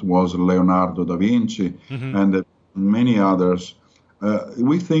 what was Leonardo da Vinci, and many others.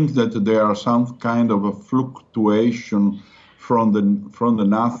 We think that there are some kind of a fluctuation from the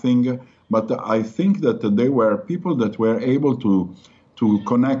nothing, But I think that they were people that were able to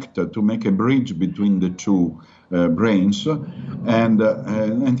connect, to make a bridge between the two brains, and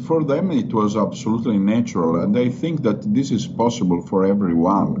for them it was absolutely natural. And I think that this is possible for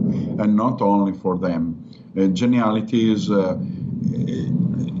everyone, and not only for them. Geniality is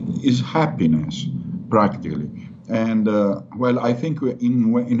happiness, practically. And, I think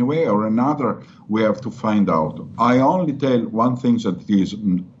in a way or another, we have to find out. I only tell one thing that is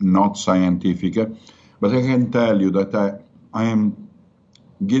not scientific, but I can tell you that I am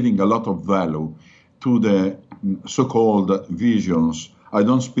giving a lot of value to the so-called visions. I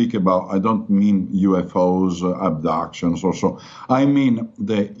don't mean UFOs, abductions or so. I mean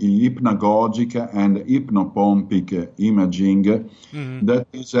the hypnagogic and hypnopompic imaging that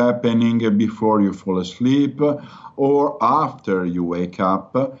is happening before you fall asleep or after you wake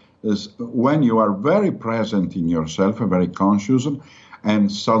up, is when you are very present in yourself, very conscious,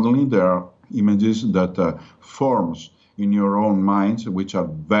 and suddenly there are images that forms in your own minds, which are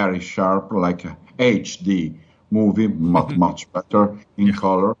very sharp, like a HD movie, much better in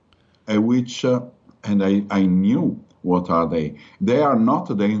color, which, and I knew what are they. They are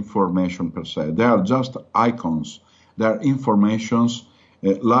not the information per se. They are just icons. They are informations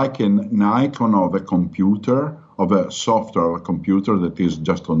like an icon of a computer, of a software of a computer that is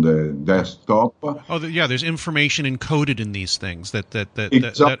just on the desktop. There's information encoded in these things that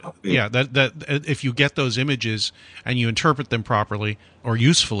if you get those images and you interpret them properly or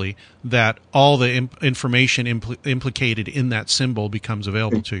usefully, that all the information implicated in that symbol becomes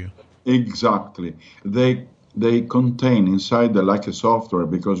available to you. Exactly. They contain inside like a software,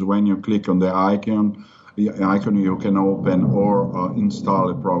 because when you click on the icon you can open or install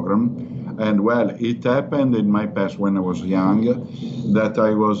a program. And it happened in my past when I was young that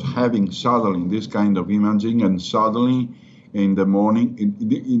I was having suddenly this kind of imaging, and suddenly in the morning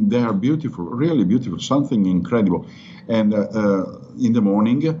they are beautiful, really beautiful, something incredible. And in the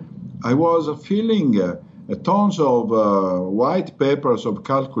morning I was feeling tons of white papers of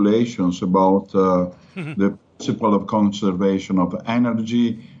calculations about the principle of conservation of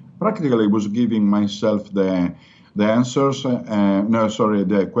energy. Practically was giving myself the answers,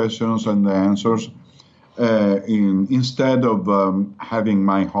 the questions and the answers. Instead of having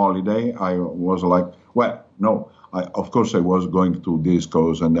my holiday, I was like, of course I was going to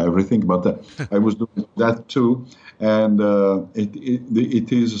discos and everything, but I was doing that too. And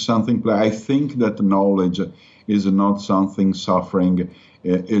it is something, I think that knowledge is not something suffering.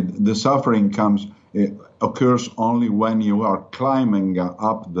 The suffering occurs only when you are climbing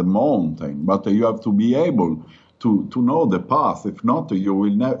up the mountain, but you have to be able to know the path. If not, you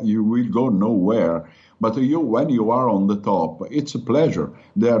will go nowhere. But when you are on the top, it's a pleasure.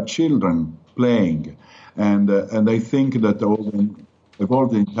 There are children playing, and I think that all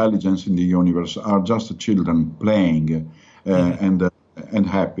the intelligence in the universe are just children playing and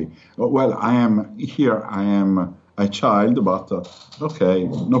happy. I am here. I am a child, but okay,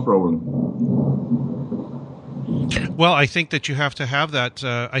 no problem. Well, I think that you have to have that.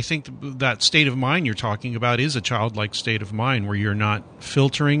 I think that state of mind you're talking about is a childlike state of mind where you're not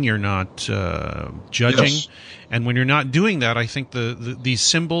filtering, you're not judging. Yes. And when you're not doing that, I think these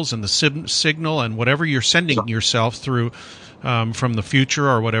symbols and the signal and whatever you're sending yourself through from the future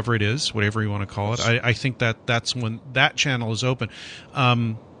or whatever it is, whatever you want to call it, I think that's when that channel is open.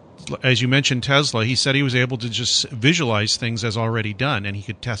 As you mentioned Tesla, he said he was able to just visualize things as already done, and he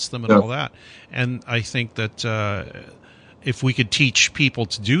could test them and all that. And I think that if we could teach people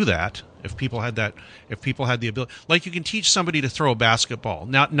to do that, if people had the ability, like you can teach somebody to throw a basketball.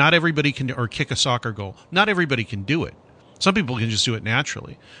 Not everybody can, or kick a soccer goal. Not everybody can do it. Some people can just do it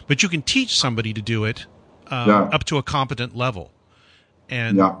naturally, but you can teach somebody to do it up to a competent level.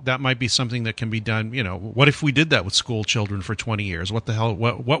 And that might be something that can be done. What if we did that with school children for 20 years? What the hell?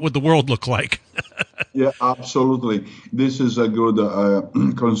 What would the world look like? Yeah, absolutely. This is a good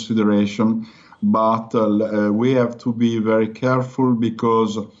consideration, but we have to be very careful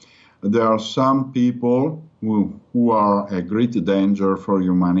because there are some people who are a great danger for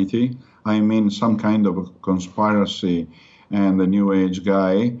humanity. I mean, some kind of conspiracy and a new age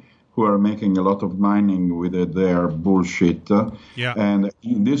guy who are making a lot of money with their bullshit. Yeah. And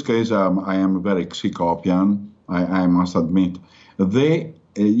in this case, I am very Psychopian, I must admit. They,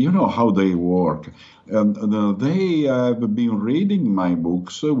 how they work. They have been reading my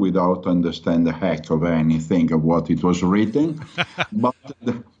books without understanding the heck of anything of what it was written. But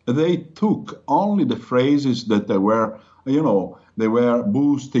they took only the phrases that they were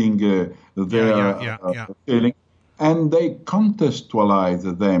boosting their feeling. And they contextualize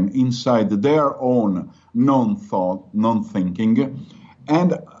them inside their own non-thought, non-thinking.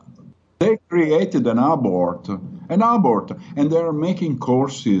 And They created an abort, and they are making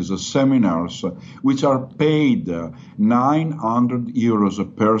courses, seminars, which are paid 900 euros a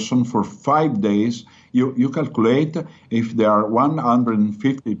person for 5 days. You calculate if there are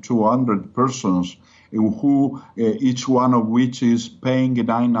 150, 200 persons who each one of which is paying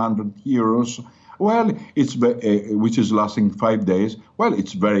 900 euros. Well, which is lasting 5 days. Well,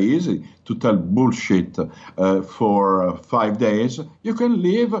 it's very easy to tell bullshit for 5 days. You can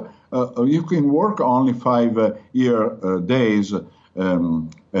live, you can work only 5 days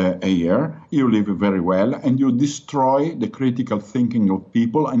a year. You live very well, and you destroy the critical thinking of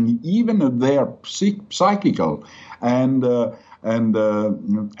people, and even their psychical and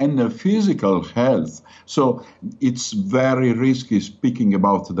physical health. So it's very risky speaking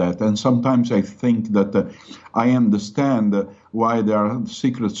about that. And sometimes I think that I understand why there are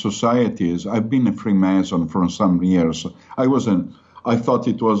secret societies. I've been a Freemason for some years. I thought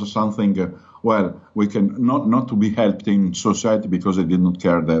it was something, we can not to be helped in society because I did not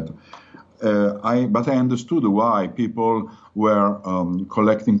care that. But I understood why people were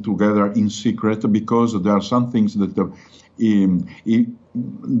collecting together in secret, because there are some things that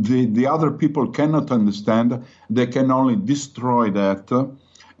the other people cannot understand. They can only destroy that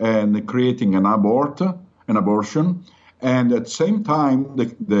and creating an abortion. And at the same time,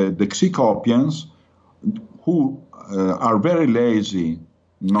 the Psychopians, who are very lazy,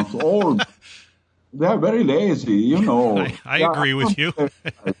 not all, they are very lazy, you know. I agree with you.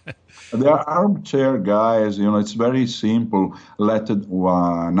 They are armchair guys, you know, it's very simple. Let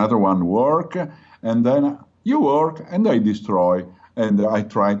another one work, and then you work, and I destroy, and I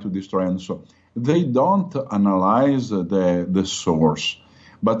try to destroy, and so they don't analyze the source,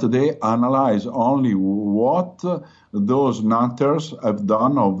 but they analyze only what those nutters have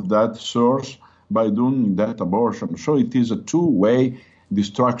done of that source by doing that abortion. So it is a two-way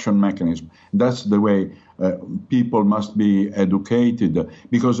destruction mechanism. That's the way people must be educated,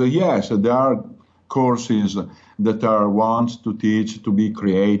 because yes, there are courses that are wants to teach to be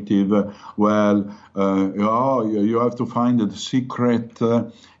creative. You have to find the secret,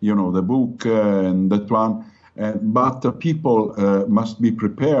 the book and that one. But people must be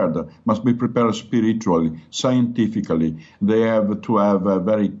prepared spiritually, scientifically. They have to have a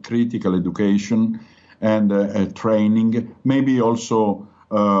very critical education and training, maybe also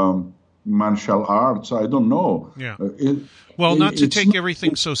martial arts. I don't know. Yeah. Not to take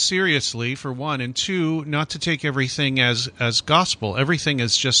everything so seriously, for one, and two, not to take everything as gospel. Everything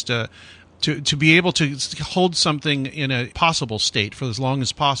is just to be able to hold something in a possible state for as long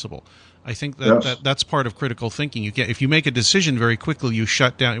as possible. I think that's part of critical thinking. If you make a decision very quickly, you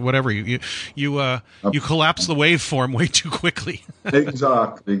shut down whatever you collapse the waveform way too quickly.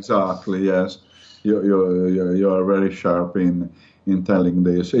 Exactly. Yes, you are very sharp in telling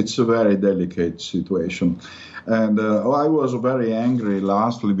this. It's a very delicate situation. And I was very angry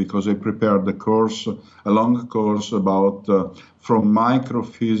lastly because I prepared a long course about from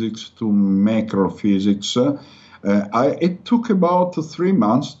microphysics to macrophysics. It took about 3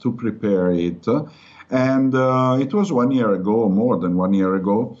 months to prepare it, and it was 1 year ago, more than 1 year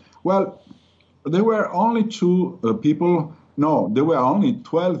ago. Well, there were only there were only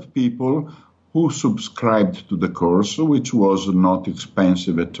 12 people who subscribed to the course, which was not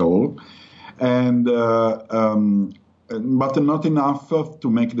expensive at all, and but not enough to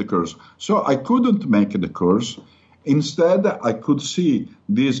make the course. So I couldn't make the course. Instead, I could see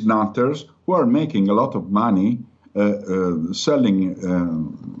these nutters who are making a lot of money selling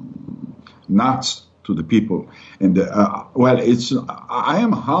nuts to the people. And I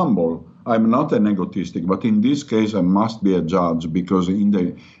am humble. I'm not an egotistic, but in this case, I must be a judge, because in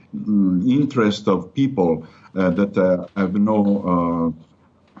the interest of people that have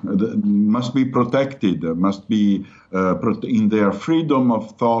must be protected, must be in their freedom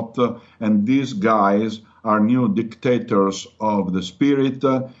of thought, and these guys are new dictators of the spirit,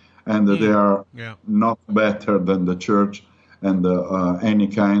 and they are not better than the church and any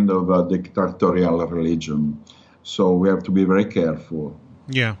kind of dictatorial religion. So we have to be very careful.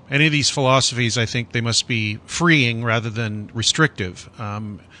 Yeah, any of these philosophies, I think they must be freeing rather than restrictive.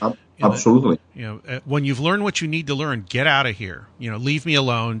 Absolutely. When you've learned what you need to learn, get out of here. Leave me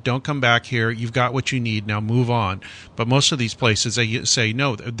alone. Don't come back here. You've got what you need. Now move on. But most of these places, they say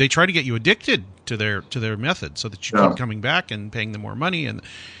no. They try to get you addicted to their method, so that you keep coming back and paying them more money. And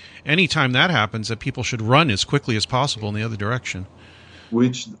anytime that happens, that people should run as quickly as possible in the other direction.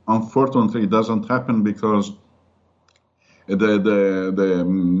 Which unfortunately doesn't happen, because the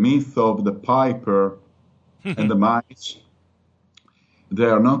myth of the piper and the mice they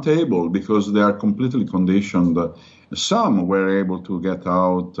are not able because they are completely conditioned. Some were able to get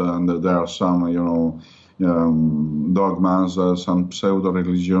out, and there are some, dogmas, some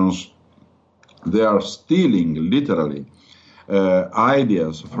pseudo-religions. They are stealing, literally,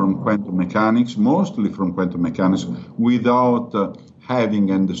 ideas from quantum mechanics, mostly from quantum mechanics, without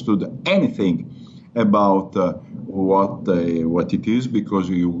having understood anything about what it is, because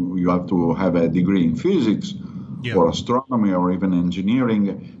you have to have a degree in physics or astronomy or even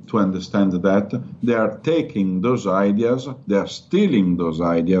engineering to understand that. They are taking those ideas, they are stealing those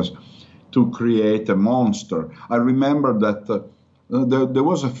ideas to create a monster. I remember that there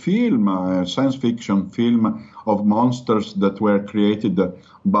was a film, a science fiction film of monsters that were created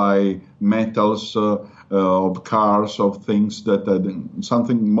by metals, of cars, of things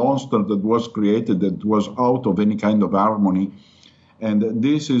something monster that was created that was out of any kind of harmony. And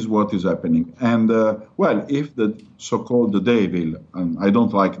this is what is happening. And, if the so-called devil, and I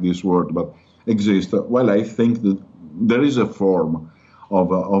don't like this word, but exists, I think that there is a form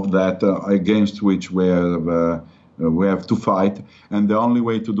of that against which we have to fight. And the only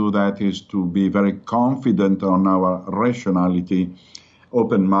way to do that is to be very confident on our rationality,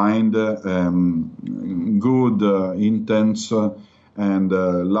 open mind, good intents, and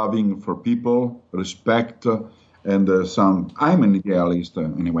loving for people, respect, and I'm an idealist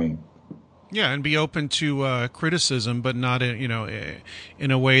anyway. Yeah, and be open to criticism, but not in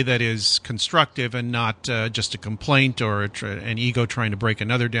a way that is constructive and not just a complaint or an ego trying to break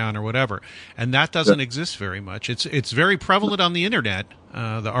another down or whatever. And that doesn't exist very much. It's very prevalent on the internet,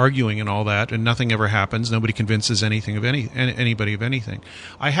 the arguing and all that, and nothing ever happens. Nobody convinces anybody of anything.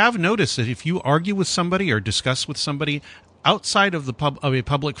 I have noticed that if you argue with somebody or discuss with somebody outside of a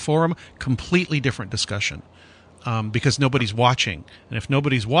public forum, completely different discussion. Because nobody's watching. And if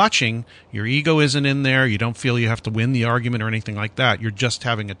nobody's watching, your ego isn't in there, you don't feel you have to win the argument or anything like that. You're just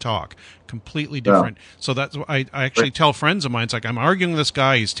having a talk. Completely different. Yeah. So that's what I actually tell friends of mine. It's like, I'm arguing with this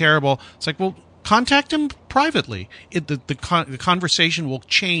guy, he's terrible. It's like, well, contact him privately. The conversation will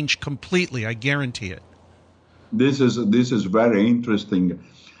change completely, I guarantee it. This is very interesting.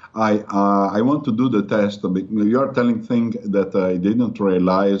 I want to do the test. You're telling things that I didn't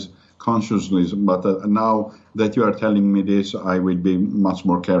realize consciously, but now that you are telling me this, I will be much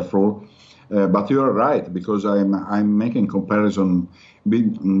more careful. But you are right, because I'm making comparison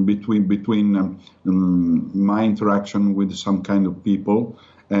between my interaction with some kind of people,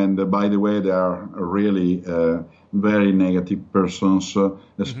 and by the way, they are really very negative persons,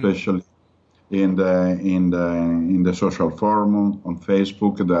 especially in the social forum on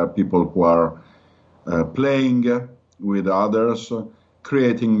Facebook. There are people who are playing with others,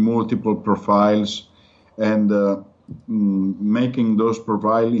 creating multiple profiles, and making those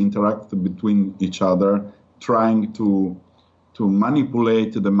profiles interact between each other, trying to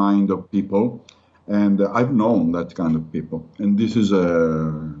manipulate the mind of people. And I've known that kind of people, and this is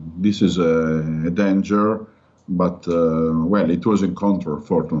a danger. But it was in control,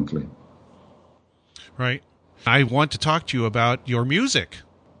 fortunately. Right. I want to talk to you about your music.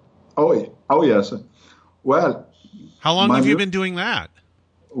 Oh yes. Well, how long have you been doing that?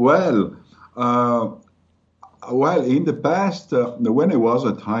 Well, in the past, when I was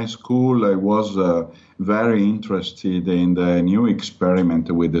at high school, I was very interested in the new experiment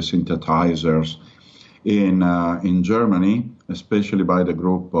with the synthesizers in Germany, especially by the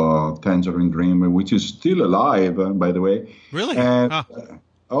group Tangerine Dream, which is still alive, by the way. Really? And,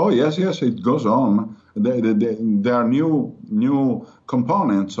 oh yes, it goes on. There are new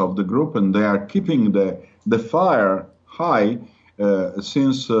components of the group, and they are keeping the fire high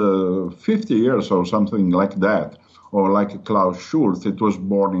since 50 years or something like that, or like Klaus Schulze. It was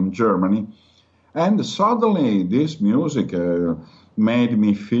born in Germany. And suddenly this music made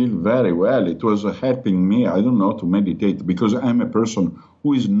me feel very well. It was helping me, I don't know, to meditate, because I'm a person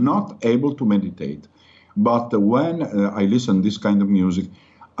who is not able to meditate. But when I listen to this kind of music,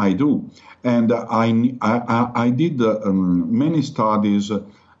 I do. And I did many studies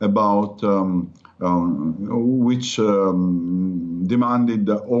about which demanded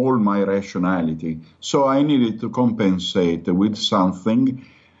all my rationality. So I needed to compensate with something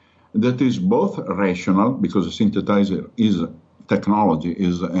that is both rational, because a synthesizer is technology,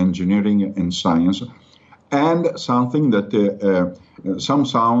 is engineering and science, and something that some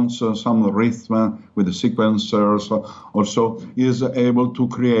sounds, some rhythm with the sequencers also is able to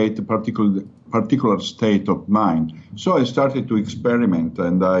create a particular state of mind. So I started to experiment,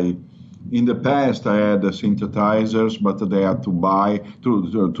 and in the past I had synthesizers, but they had to buy,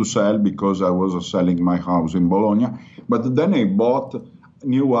 to sell, because I was selling my house in Bologna. But then I bought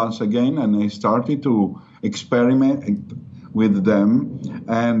new ones again, and I started to experiment with them,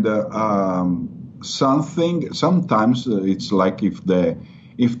 and sometimes it's like if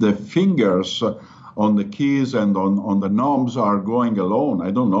the fingers on the keys and on the knobs are going alone.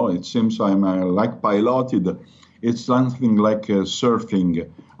 I don't know. It seems I'm like piloted. It's something like surfing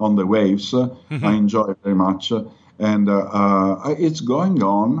on the waves. Mm-hmm. I enjoy it very much, and it's going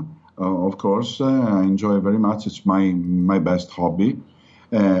on. Of course, I enjoy it very much. It's my best hobby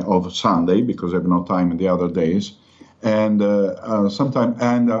of Sunday because I have no time in the other days. And sometimes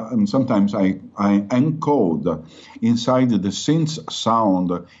I encode inside the synth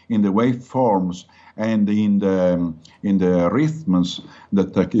sound in the waveforms and in the rhythms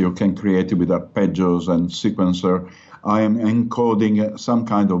that you can create with arpeggios and sequencer. I am encoding some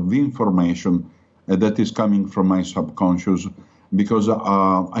kind of information that is coming from my subconscious because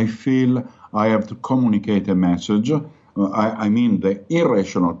I feel I have to communicate a message. I mean the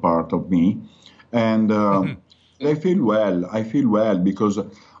irrational part of me, and I feel well because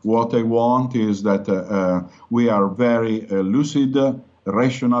what I want is that we are very lucid,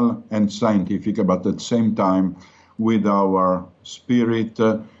 rational, and scientific, but at the same time with our spirit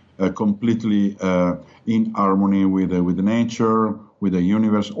completely in harmony with nature, with the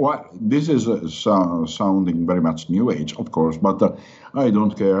universe. Well, this is sounding very much New Age, of course, but I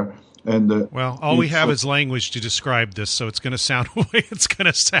don't care. And well, all we have is language to describe this, so it's going to sound the way it's going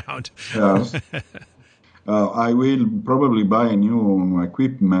to sound. Yes. I will probably buy a new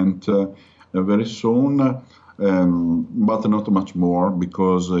equipment very soon, but not much more,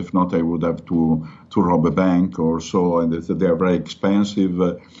 because if not, I would have to rob a bank or so, and they are very expensive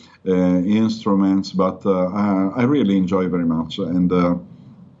instruments. But I really enjoy very much, and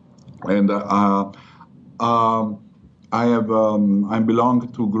I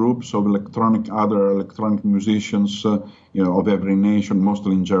belong to groups of other electronic musicians, of every nation,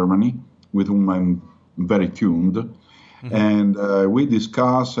 mostly in Germany, with whom I'm very tuned, mm-hmm. and we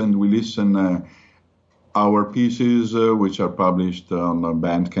discuss and we listen our pieces, which are published on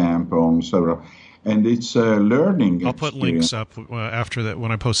Bandcamp, on several, and it's learning. I'll put links up after that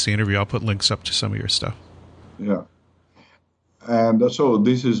when I post the interview. I'll put links up to some of your stuff. Yeah, and so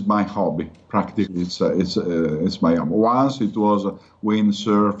this is my hobby. Practically, it's my hobby. Once it was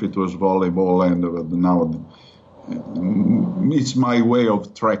windsurf, it was volleyball, and now it's my way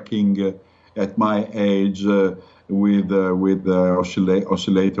of trekking. At my age, with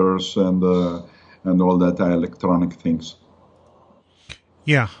oscillators and all that electronic things.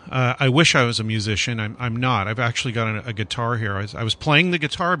 Yeah, I wish I was a musician. I'm not. I've actually got a guitar here. I was playing the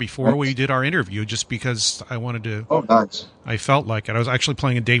guitar before we did our interview, just because I wanted to. Oh, nice! I felt like it. I was actually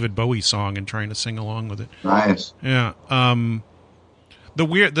playing a David Bowie song and trying to sing along with it. Nice. Yeah.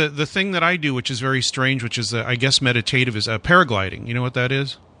 The thing that I do, which is very strange, which is I guess meditative, is paragliding. You know what that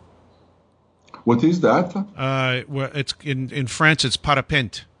is? What is that? Well, it's in France. It's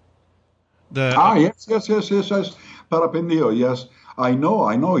parapente. Yes. Parapendio. Yes, I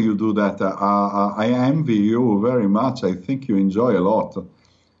know you do that. I envy you very much. I think you enjoy a lot.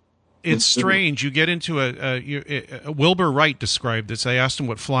 It's strange. You get into Wilbur Wright described this. I asked him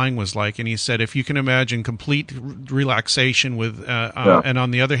what flying was like, and he said, if you can imagine complete relaxation with, and on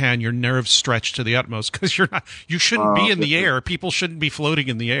the other hand, your nerves stretched to the utmost, because you shouldn't be in the air. People shouldn't be floating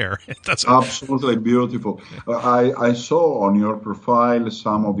in the air. That's absolutely beautiful. I saw on your profile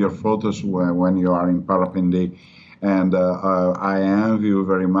some of your photos when you are in parapente, and I envy you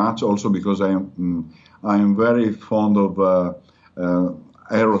very much. Also because I am very fond of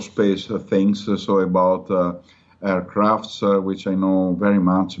aerospace things, so about aircrafts, which I know very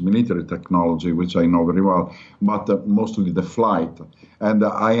much, military technology, which I know very well, but mostly the flight. And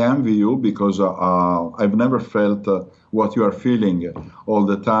I envy you because I've never felt what you are feeling all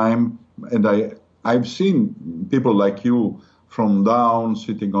the time. And I've seen people like you from down,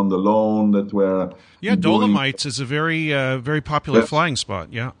 sitting on the lawn that were... Yeah, Dolomites is a very popular flying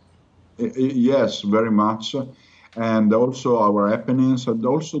spot, yeah. Yes, very much. And also our Apennines, and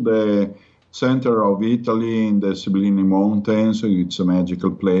also the center of Italy in the Sibillini Mountains. It's a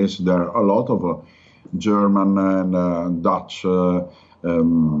magical place. There are a lot of German and Dutch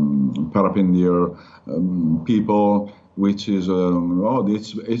parapendier people, which is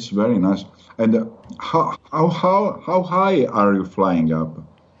it's very nice. And how high are you flying up?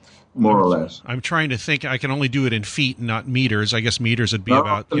 More or less. I'm trying to think. I can only do it in feet, not meters. I guess meters would be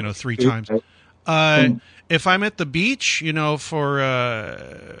about 3 times. If I'm at the beach, for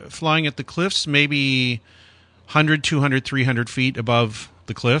flying at the cliffs, maybe 100, 200, 300 feet above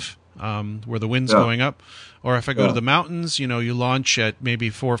the cliff. where the wind's going up. Or if I go to the mountains, you launch at maybe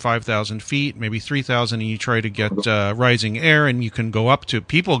 4,000 or 5,000 feet, maybe 3,000, and you try to get rising air, and you can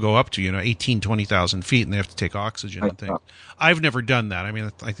people go up to 18,000, 20,000 feet, and they have to take oxygen and things. I've never done that. I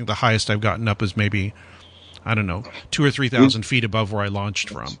mean, I think the highest I've gotten up is maybe, I don't know, 2,000 or 3,000 feet above where I launched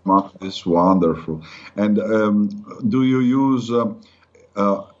from. It's wonderful. And do you use?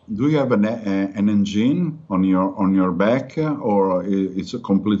 Do you have an engine on your back, or it's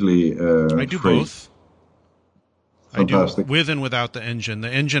completely? I do free? both. Fantastic. I do with and without the engine. The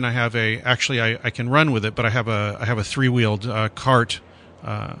engine I have I can run with it, but I have a 3-wheeled cart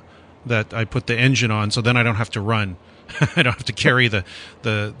that I put the engine on, so then I don't have to run. I don't have to carry the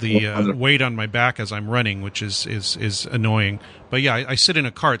weight on my back as I'm running, which is annoying. But yeah, I sit in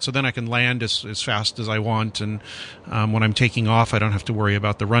a cart, so then I can land as fast as I want, and when I'm taking off, I don't have to worry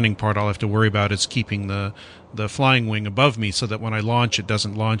about the running part. All I have to worry about is keeping the flying wing above me, so that when I launch, it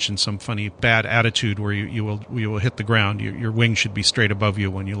doesn't launch in some funny bad attitude where you will hit the ground. Your wing should be straight above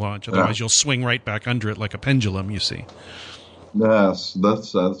you when you launch. Otherwise, you'll swing right back under it like a pendulum. You see. Yes,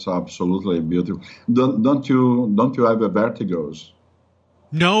 that's absolutely beautiful. Don't you have a vertigos?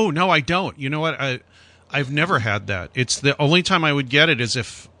 No, I don't. You know what? I've never had that. It's the only time I would get it is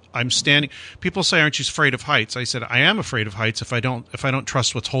if I'm standing. People say, "Aren't you afraid of heights?" I said, "I am afraid of heights if I don't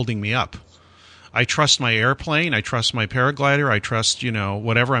trust what's holding me up. I trust my airplane. I trust my paraglider. I trust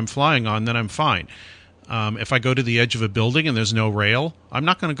whatever I'm flying on. Then I'm fine." If I go to the edge of a building and there's no rail, I'm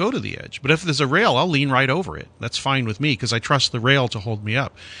not going to go to the edge. But if there's a rail, I'll lean right over it. That's fine with me because I trust the rail to hold me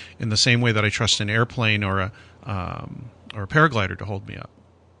up in the same way that I trust an airplane or a paraglider to hold me up.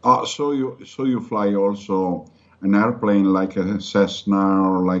 So you fly also an airplane like a Cessna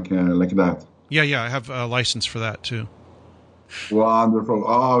or like that? Yeah, I have a license for that too. Wonderful.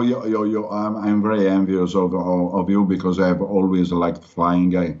 Oh, I'm very envious of you because I've always liked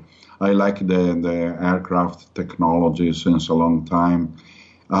flying. I like the aircraft technology since a long time.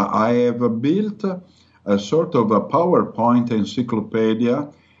 I have built a sort of a PowerPoint encyclopedia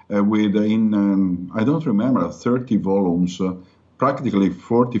with, I don't remember, 30 volumes, practically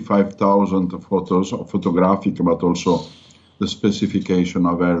 45,000 photos, photographic, but also the specification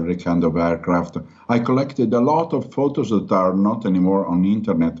of every kind of aircraft. I collected a lot of photos that are not anymore on the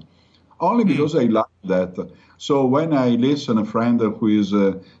internet, only because I like that. So when I listen to a friend who is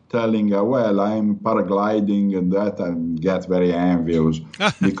telling, well, I'm paragliding and that, I get very envious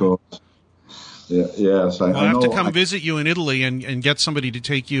because, yes. I'll have to come visit you in Italy and get somebody to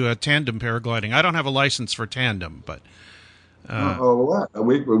take you tandem paragliding. I don't have a license for tandem, but...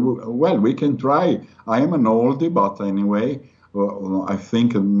 we can try. I am an oldie, but anyway, I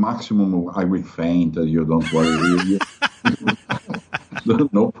think maximum I will faint. You don't worry.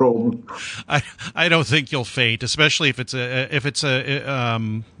 No problem. I don't think you'll faint, especially if it's a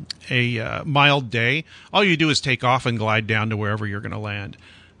mild day. All you do is take off and glide down to wherever you're going to land.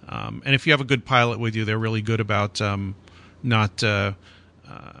 And if you have a good pilot with you, they're really good about not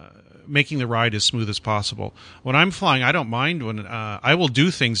making the ride as smooth as possible. When I'm flying, I don't mind when I will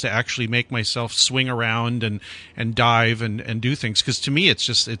do things to actually make myself swing around and dive and do things, because to me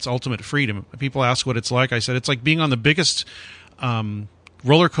it's ultimate freedom. People ask what it's like. I said it's like being on the biggest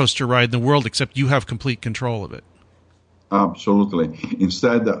roller coaster ride in the world, except you have complete control of it. Absolutely.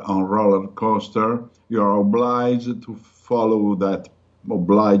 Instead, on roller coaster, you are obliged to follow that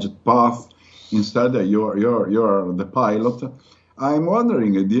obliged path. Instead, you're the pilot. I'm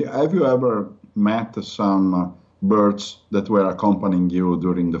wondering, have you ever met some birds that were accompanying you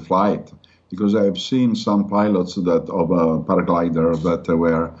during the flight? Because I've seen some pilots of a paraglider that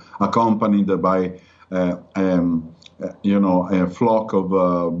were accompanied by a flock of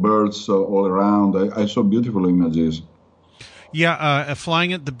birds all around. I saw beautiful images. Yeah,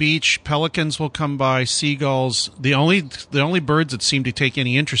 flying at the beach, pelicans will come by, seagulls. The only birds that seem to take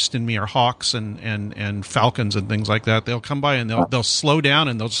any interest in me are hawks and falcons and things like that. They'll come by and they'll slow down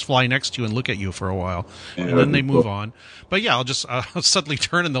and they'll just fly next to you and look at you for a while, and then they move on. But yeah, I'll suddenly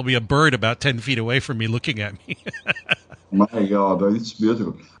turn and there'll be a bird about 10 feet away from me looking at me. My God, it's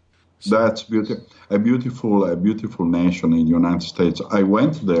beautiful. That's beautiful. A beautiful nation in the United States. I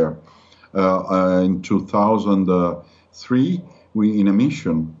went there in 2003 in a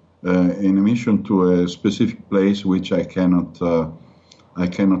mission to a specific place which I cannot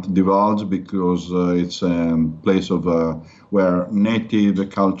divulge because it's a place of where native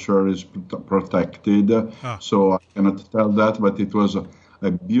culture is protected. So I cannot tell that, but it was a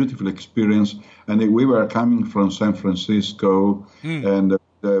beautiful experience. And we were coming from San Francisco and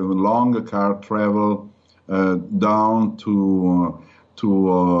the long car travel down to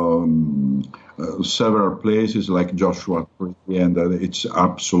several places like Joshua Tree, and it's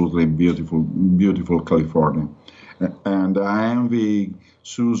absolutely beautiful California. And I envy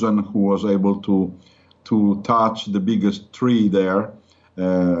Susan, who was able to touch the biggest tree there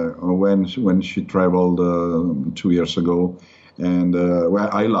when she traveled 2 years ago. And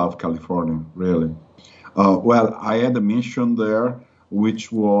I love California, really. I had a mission there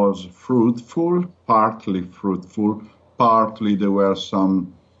which was fruitful, partly there were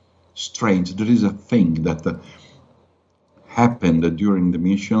some strange. There is a thing that happened during the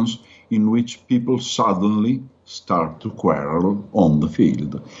missions in which people suddenly start to quarrel on the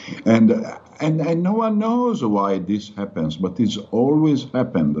field. And no one knows why this happens, but it's always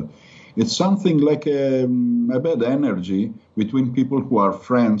happened. It's something like a bad energy between people who are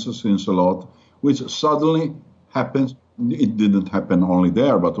friends since a lot, which suddenly happens. It didn't happen only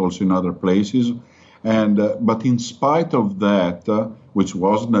there, but also in other places. And but in spite of that, which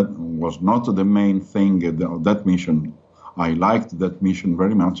was not the main thing of that mission, I liked that mission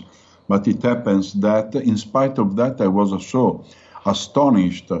very much. But it happens that in spite of that, I was so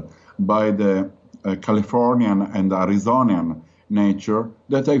astonished by the Californian and Arizonian nature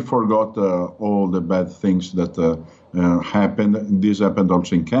that I forgot all the bad things that happened. This happened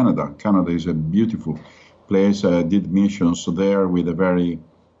also in Canada. Canada is a beautiful place. I did missions there with a very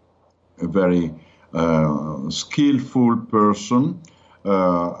skillful person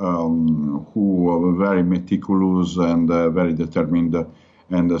who were very meticulous and very determined.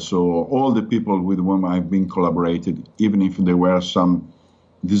 And so all the people with whom I've been collaborated, even if there were some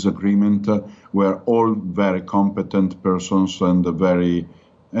disagreement, were all very competent persons and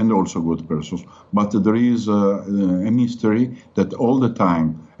also good persons. But there is a mystery that all the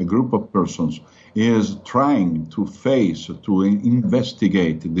time a group of persons is trying to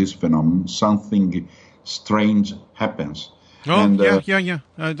investigate this phenomenon. Something strange happens. Oh, yeah.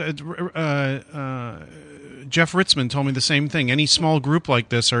 Jeff Ritzman told me the same thing. Any small group like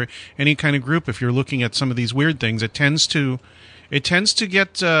this, or any kind of group, if you're looking at some of these weird things, it tends to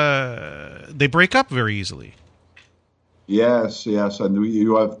get they break up very easily. Yes, and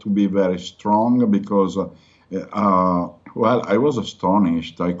you have to be very strong because, I was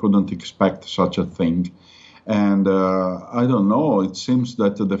astonished. I couldn't expect such a thing. And I don't know, it seems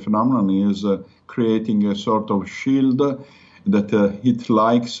that the phenomenon is creating a sort of shield that it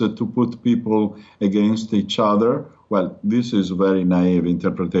likes to put people against each other. Well, this is a very naive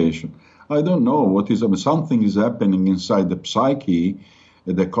interpretation. I don't know what is, something is happening inside the psyche,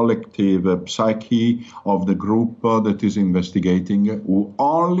 the collective psyche of the group that is investigating,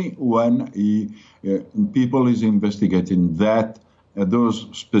 only when people is investigating those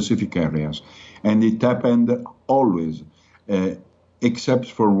specific areas. And it happened always,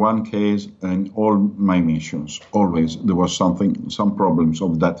 except for one case in all my missions. Always there was some problems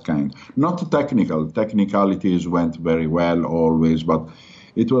of that kind. Not technical. Technicalities went very well always, but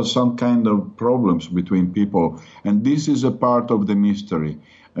it was some kind of problems between people. And this is a part of the mystery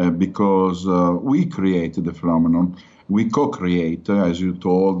because we create the phenomenon. We co-create, as you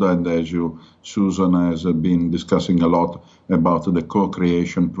told, and as Susan has been discussing a lot about the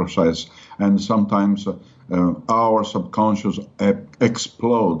co-creation process. And sometimes our subconscious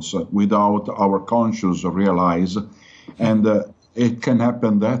explodes without our conscious realize. And it can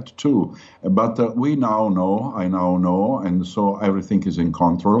happen that too. But I now know, and so everything is in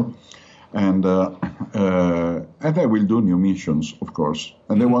control. And I will do new missions, of course.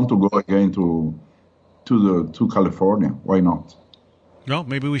 And I want to go again to California. Why not? Well,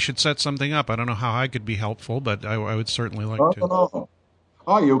 maybe we should set something up. I don't know how I could be helpful, but I would certainly like to. No.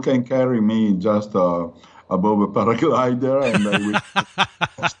 You can carry me just above a paraglider,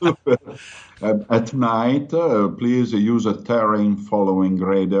 and at night, please use a terrain-following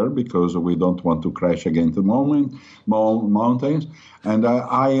radar because we don't want to crash against the mountains. And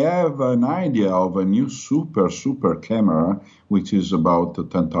I have an idea of a new super camera, which is about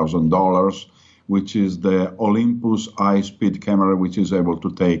 $10,000. Which is the Olympus high-speed camera, which is able to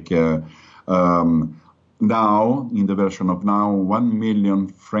take now, in the version of now, 1 million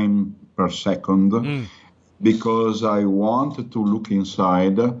frames per second, because I want to look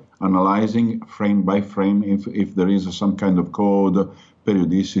inside, analyzing frame by frame if there is some kind of code,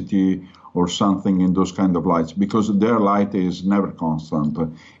 periodicity, or something in those kind of lights, because their light is never constant.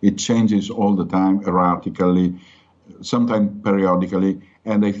 It changes all the time, erratically, sometimes periodically.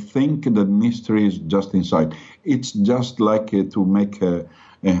 And I think the mystery is just inside. It's just like to make a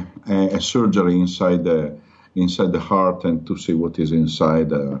surgery inside the heart and to see what is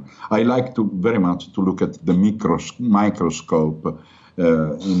inside. I like very much to look at the microscope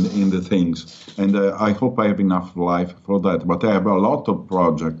in the things. And I hope I have enough life for that. But I have a lot of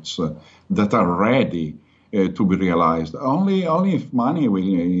projects that are ready to be realized. Only if money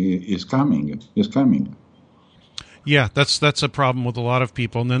is coming. Yeah, that's a problem with a lot of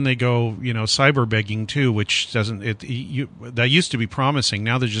people, and then they go, cyber begging too, which doesn't. That used to be promising.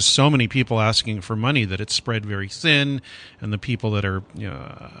 Now there's just so many people asking for money that it's spread very thin, and the people that are,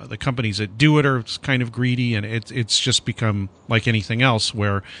 the companies that do it are kind of greedy, and it's just become like anything else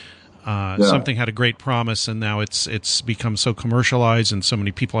where something had a great promise, and now it's become so commercialized, and so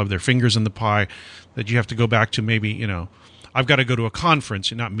many people have their fingers in the pie that you have to go back to maybe I've got to go to a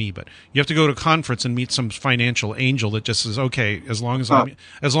conference, not me, but you have to go to a conference and meet some financial angel that just says, okay, as long as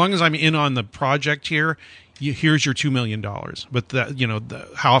I'm in on the project here, here's your $2 million. But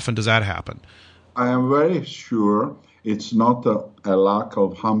that, how often does that happen? I am very sure it's not a lack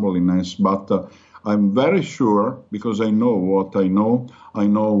of humbleness, but I'm very sure, because I know what I know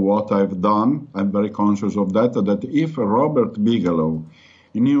what I've done. I'm very conscious of that if Robert Bigelow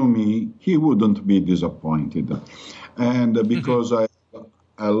knew me, he wouldn't be disappointed. And because I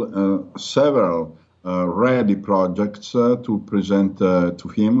have several ready projects to present to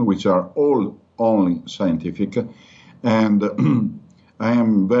him, which are all only scientific, and I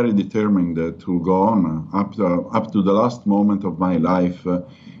am very determined to go on up to the last moment of my life,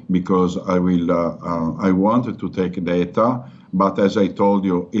 because I wanted to take data, but as I told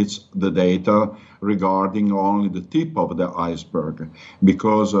you, it's the data regarding only the tip of the iceberg,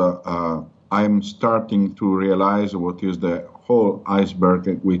 because I'm starting to realize what is the whole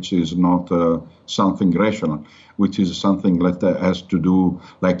iceberg, which is not something rational, which is something that has to do,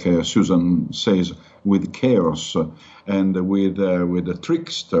 like Susan says, with chaos and with the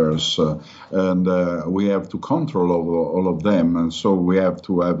tricksters, and we have to control all of them, and so we have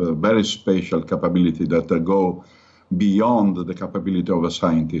to have a very special capability that go beyond the capability of a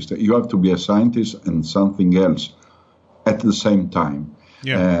scientist. You have to be a scientist and something else at the same time.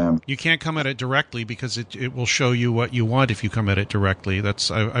 Yeah, you can't come at it directly because it will show you what you want if you come at it directly.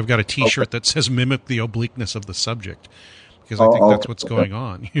 I've got a T-shirt that says "Mimic the obliqueness of the subject," because I think that's what's going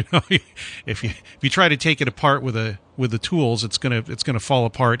on. If you try to take it apart with the tools, it's gonna fall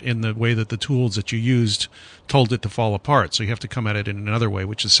apart in the way that the tools that you used told it to fall apart. So you have to come at it in another way,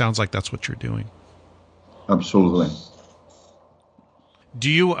 which sounds like that's what you're doing. Absolutely. Do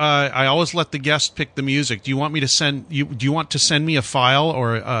you? I always let the guest pick the music. Do you want me to send you? Do you want to send me a file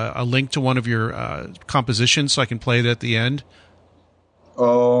or a link to one of your compositions so I can play it at the end?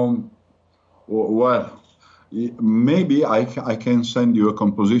 Well, maybe I can send you a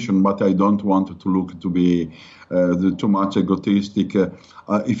composition, but I don't want it to look to be too much egotistic.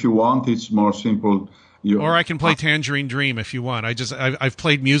 If you want, it's more simple. Or I can play Tangerine Dream if you want. I've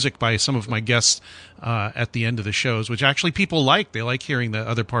played music by some of my guests at the end of the shows, which actually people like. They like hearing the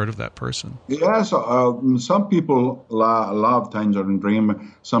other part of that person. Yes, some people love Tangerine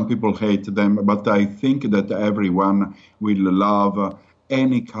Dream. Some people hate them, but I think that everyone will love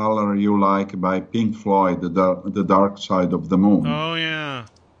Any Color You Like by Pink Floyd, the Dark Side of the Moon. Oh yeah,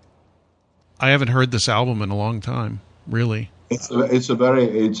 I haven't heard this album in a long time. Really. It's a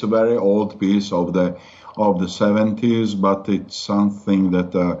very old piece of the 70s, but it's something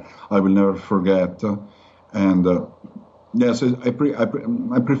that I will never forget. And yes, I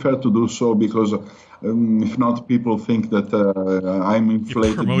prefer to do so because if not, people think that I'm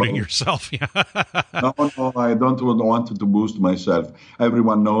inflated. You're promoting yourself, yeah. No, I don't want to boost myself.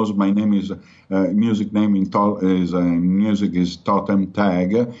 Everyone knows my name is music name music is Totem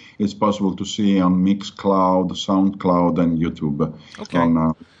Tag. It's possible to see on Mixcloud, SoundCloud, and YouTube. Okay.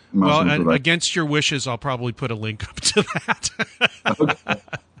 Well, and against your wishes, I'll probably put a link up to that.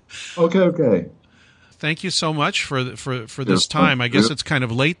 Okay. Thank you so much for this time. I guess it's kind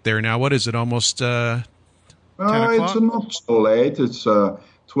of late there now. What is it? Almost 10 o'clock? It's not so late. It's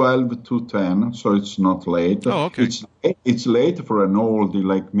 12 to 10, so it's not late. Oh, okay. It's late for an oldie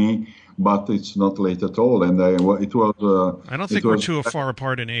like me, but it's not late at all. And it was. I don't think we're too far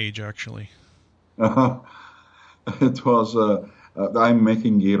apart in age, actually. It was. I'm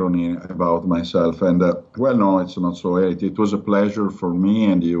making irony about myself, and well, no, it's not so late. It was a pleasure for me,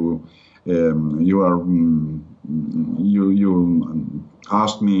 and you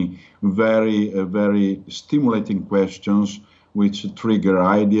asked me very stimulating questions which trigger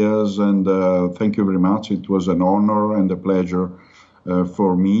ideas, and thank you very much. It was an honor and a pleasure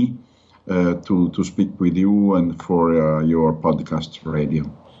for me to speak with you and for your podcast radio.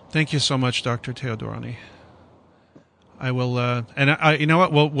 Thank you so much, Dr. Teodorani. I will, and you know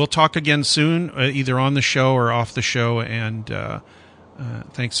what? We'll talk again soon, either on the show or off the show, and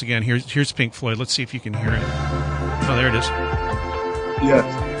thanks again. Here's Pink Floyd. Let's see if you can hear it. Oh, there it is. Yes.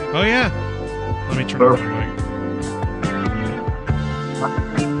 Oh, yeah. Let me turn on my mic.